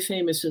very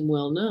famous and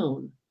well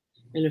known,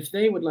 and if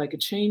they would like a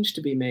change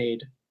to be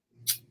made,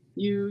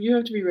 you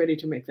have to be ready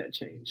to make that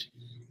change.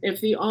 If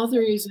the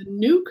author is a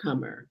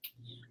newcomer,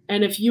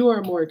 and if you are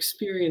a more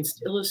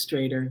experienced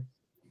illustrator,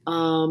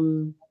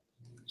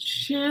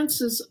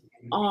 chances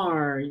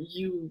are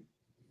you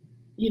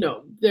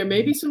know, there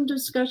may be some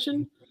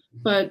discussion,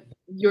 but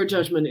your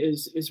judgment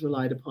is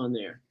relied upon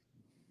there.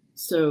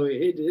 So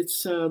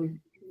it's a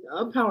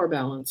power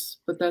balance,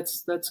 but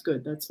that's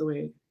good. That's the way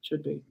it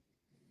should be.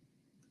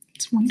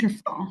 It's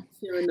wonderful. Is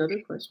there another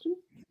question?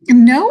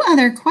 No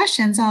other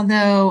questions,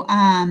 although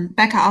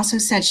Becca also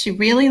said she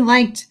really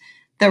liked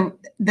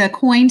the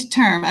coined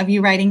term of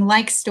you writing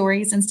like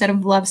stories instead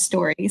of love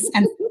stories.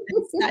 And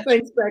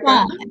thanks, Becca.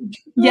 Fun.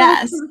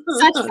 Yes,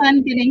 such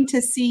fun getting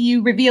to see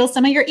you reveal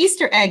some of your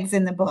Easter eggs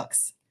in the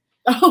books.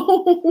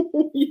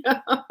 Oh, yeah.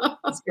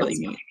 It's really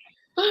neat.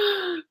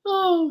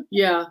 Oh,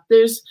 yeah.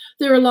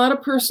 There are a lot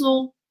of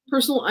personal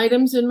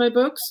items in my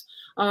books.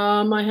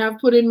 I have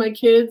put in my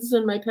kids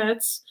and my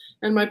pets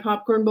and my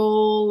popcorn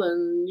bowl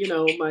and, you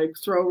know, my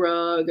throw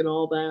rug and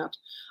all that.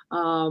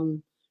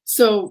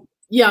 So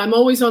yeah, I'm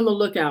always on the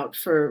lookout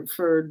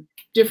for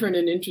different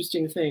and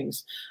interesting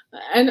things.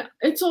 And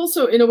it's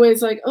also, in a way,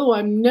 it's like, oh,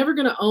 I'm never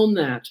going to own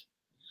that,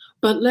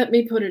 but let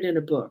me put it in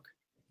a book.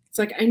 It's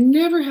like, I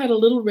never had a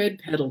little red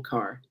pedal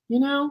car, you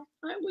know?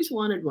 I always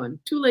wanted one.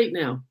 Too late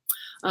now.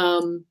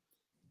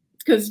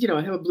 Because, you know,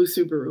 I have a blue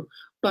Subaru,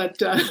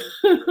 but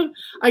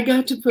I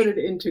got to put it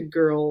into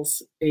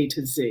Girls A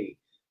to Z.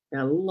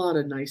 A lot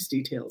of nice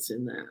details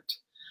in that.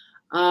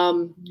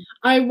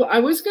 I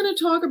was going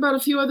to talk about a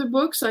few other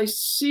books. I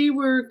see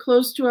we're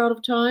close to out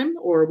of time,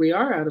 or we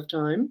are out of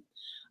time.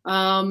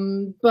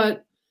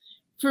 But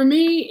for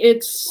me,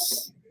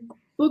 it's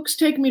books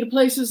take me to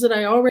places that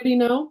I already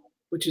know,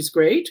 which is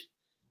great.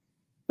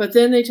 But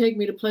then they take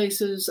me to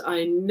places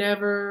I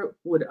never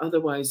would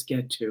otherwise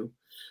get to.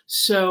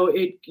 So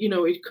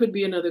it could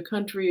be another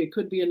country. It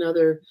could be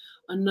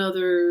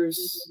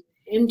another's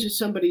into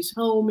somebody's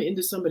home,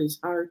 into somebody's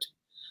heart.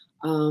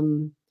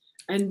 And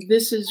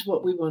this is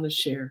what we want to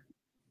share.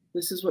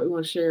 This is what we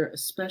want to share,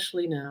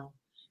 especially now,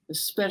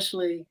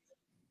 especially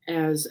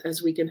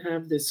as we can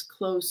have this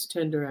close,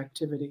 tender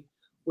activity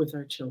with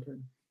our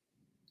children.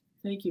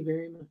 Thank you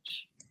very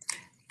much.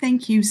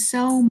 Thank you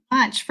so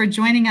much for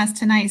joining us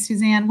tonight,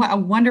 Suzanne. What a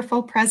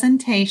wonderful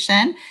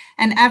presentation.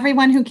 And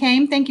everyone who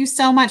came, thank you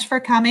so much for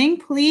coming.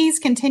 Please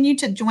continue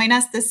to join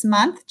us this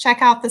month.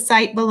 Check out the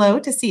site below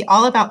to see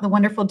all about the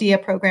wonderful DIA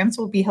programs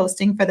we'll be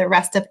hosting for the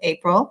rest of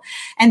April.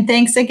 And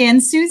thanks again,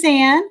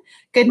 Suzanne.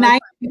 Good night,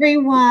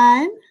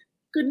 everyone.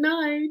 Good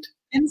night.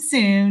 And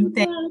soon.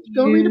 Good night.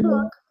 Go read a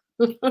book.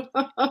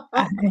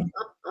 Bye.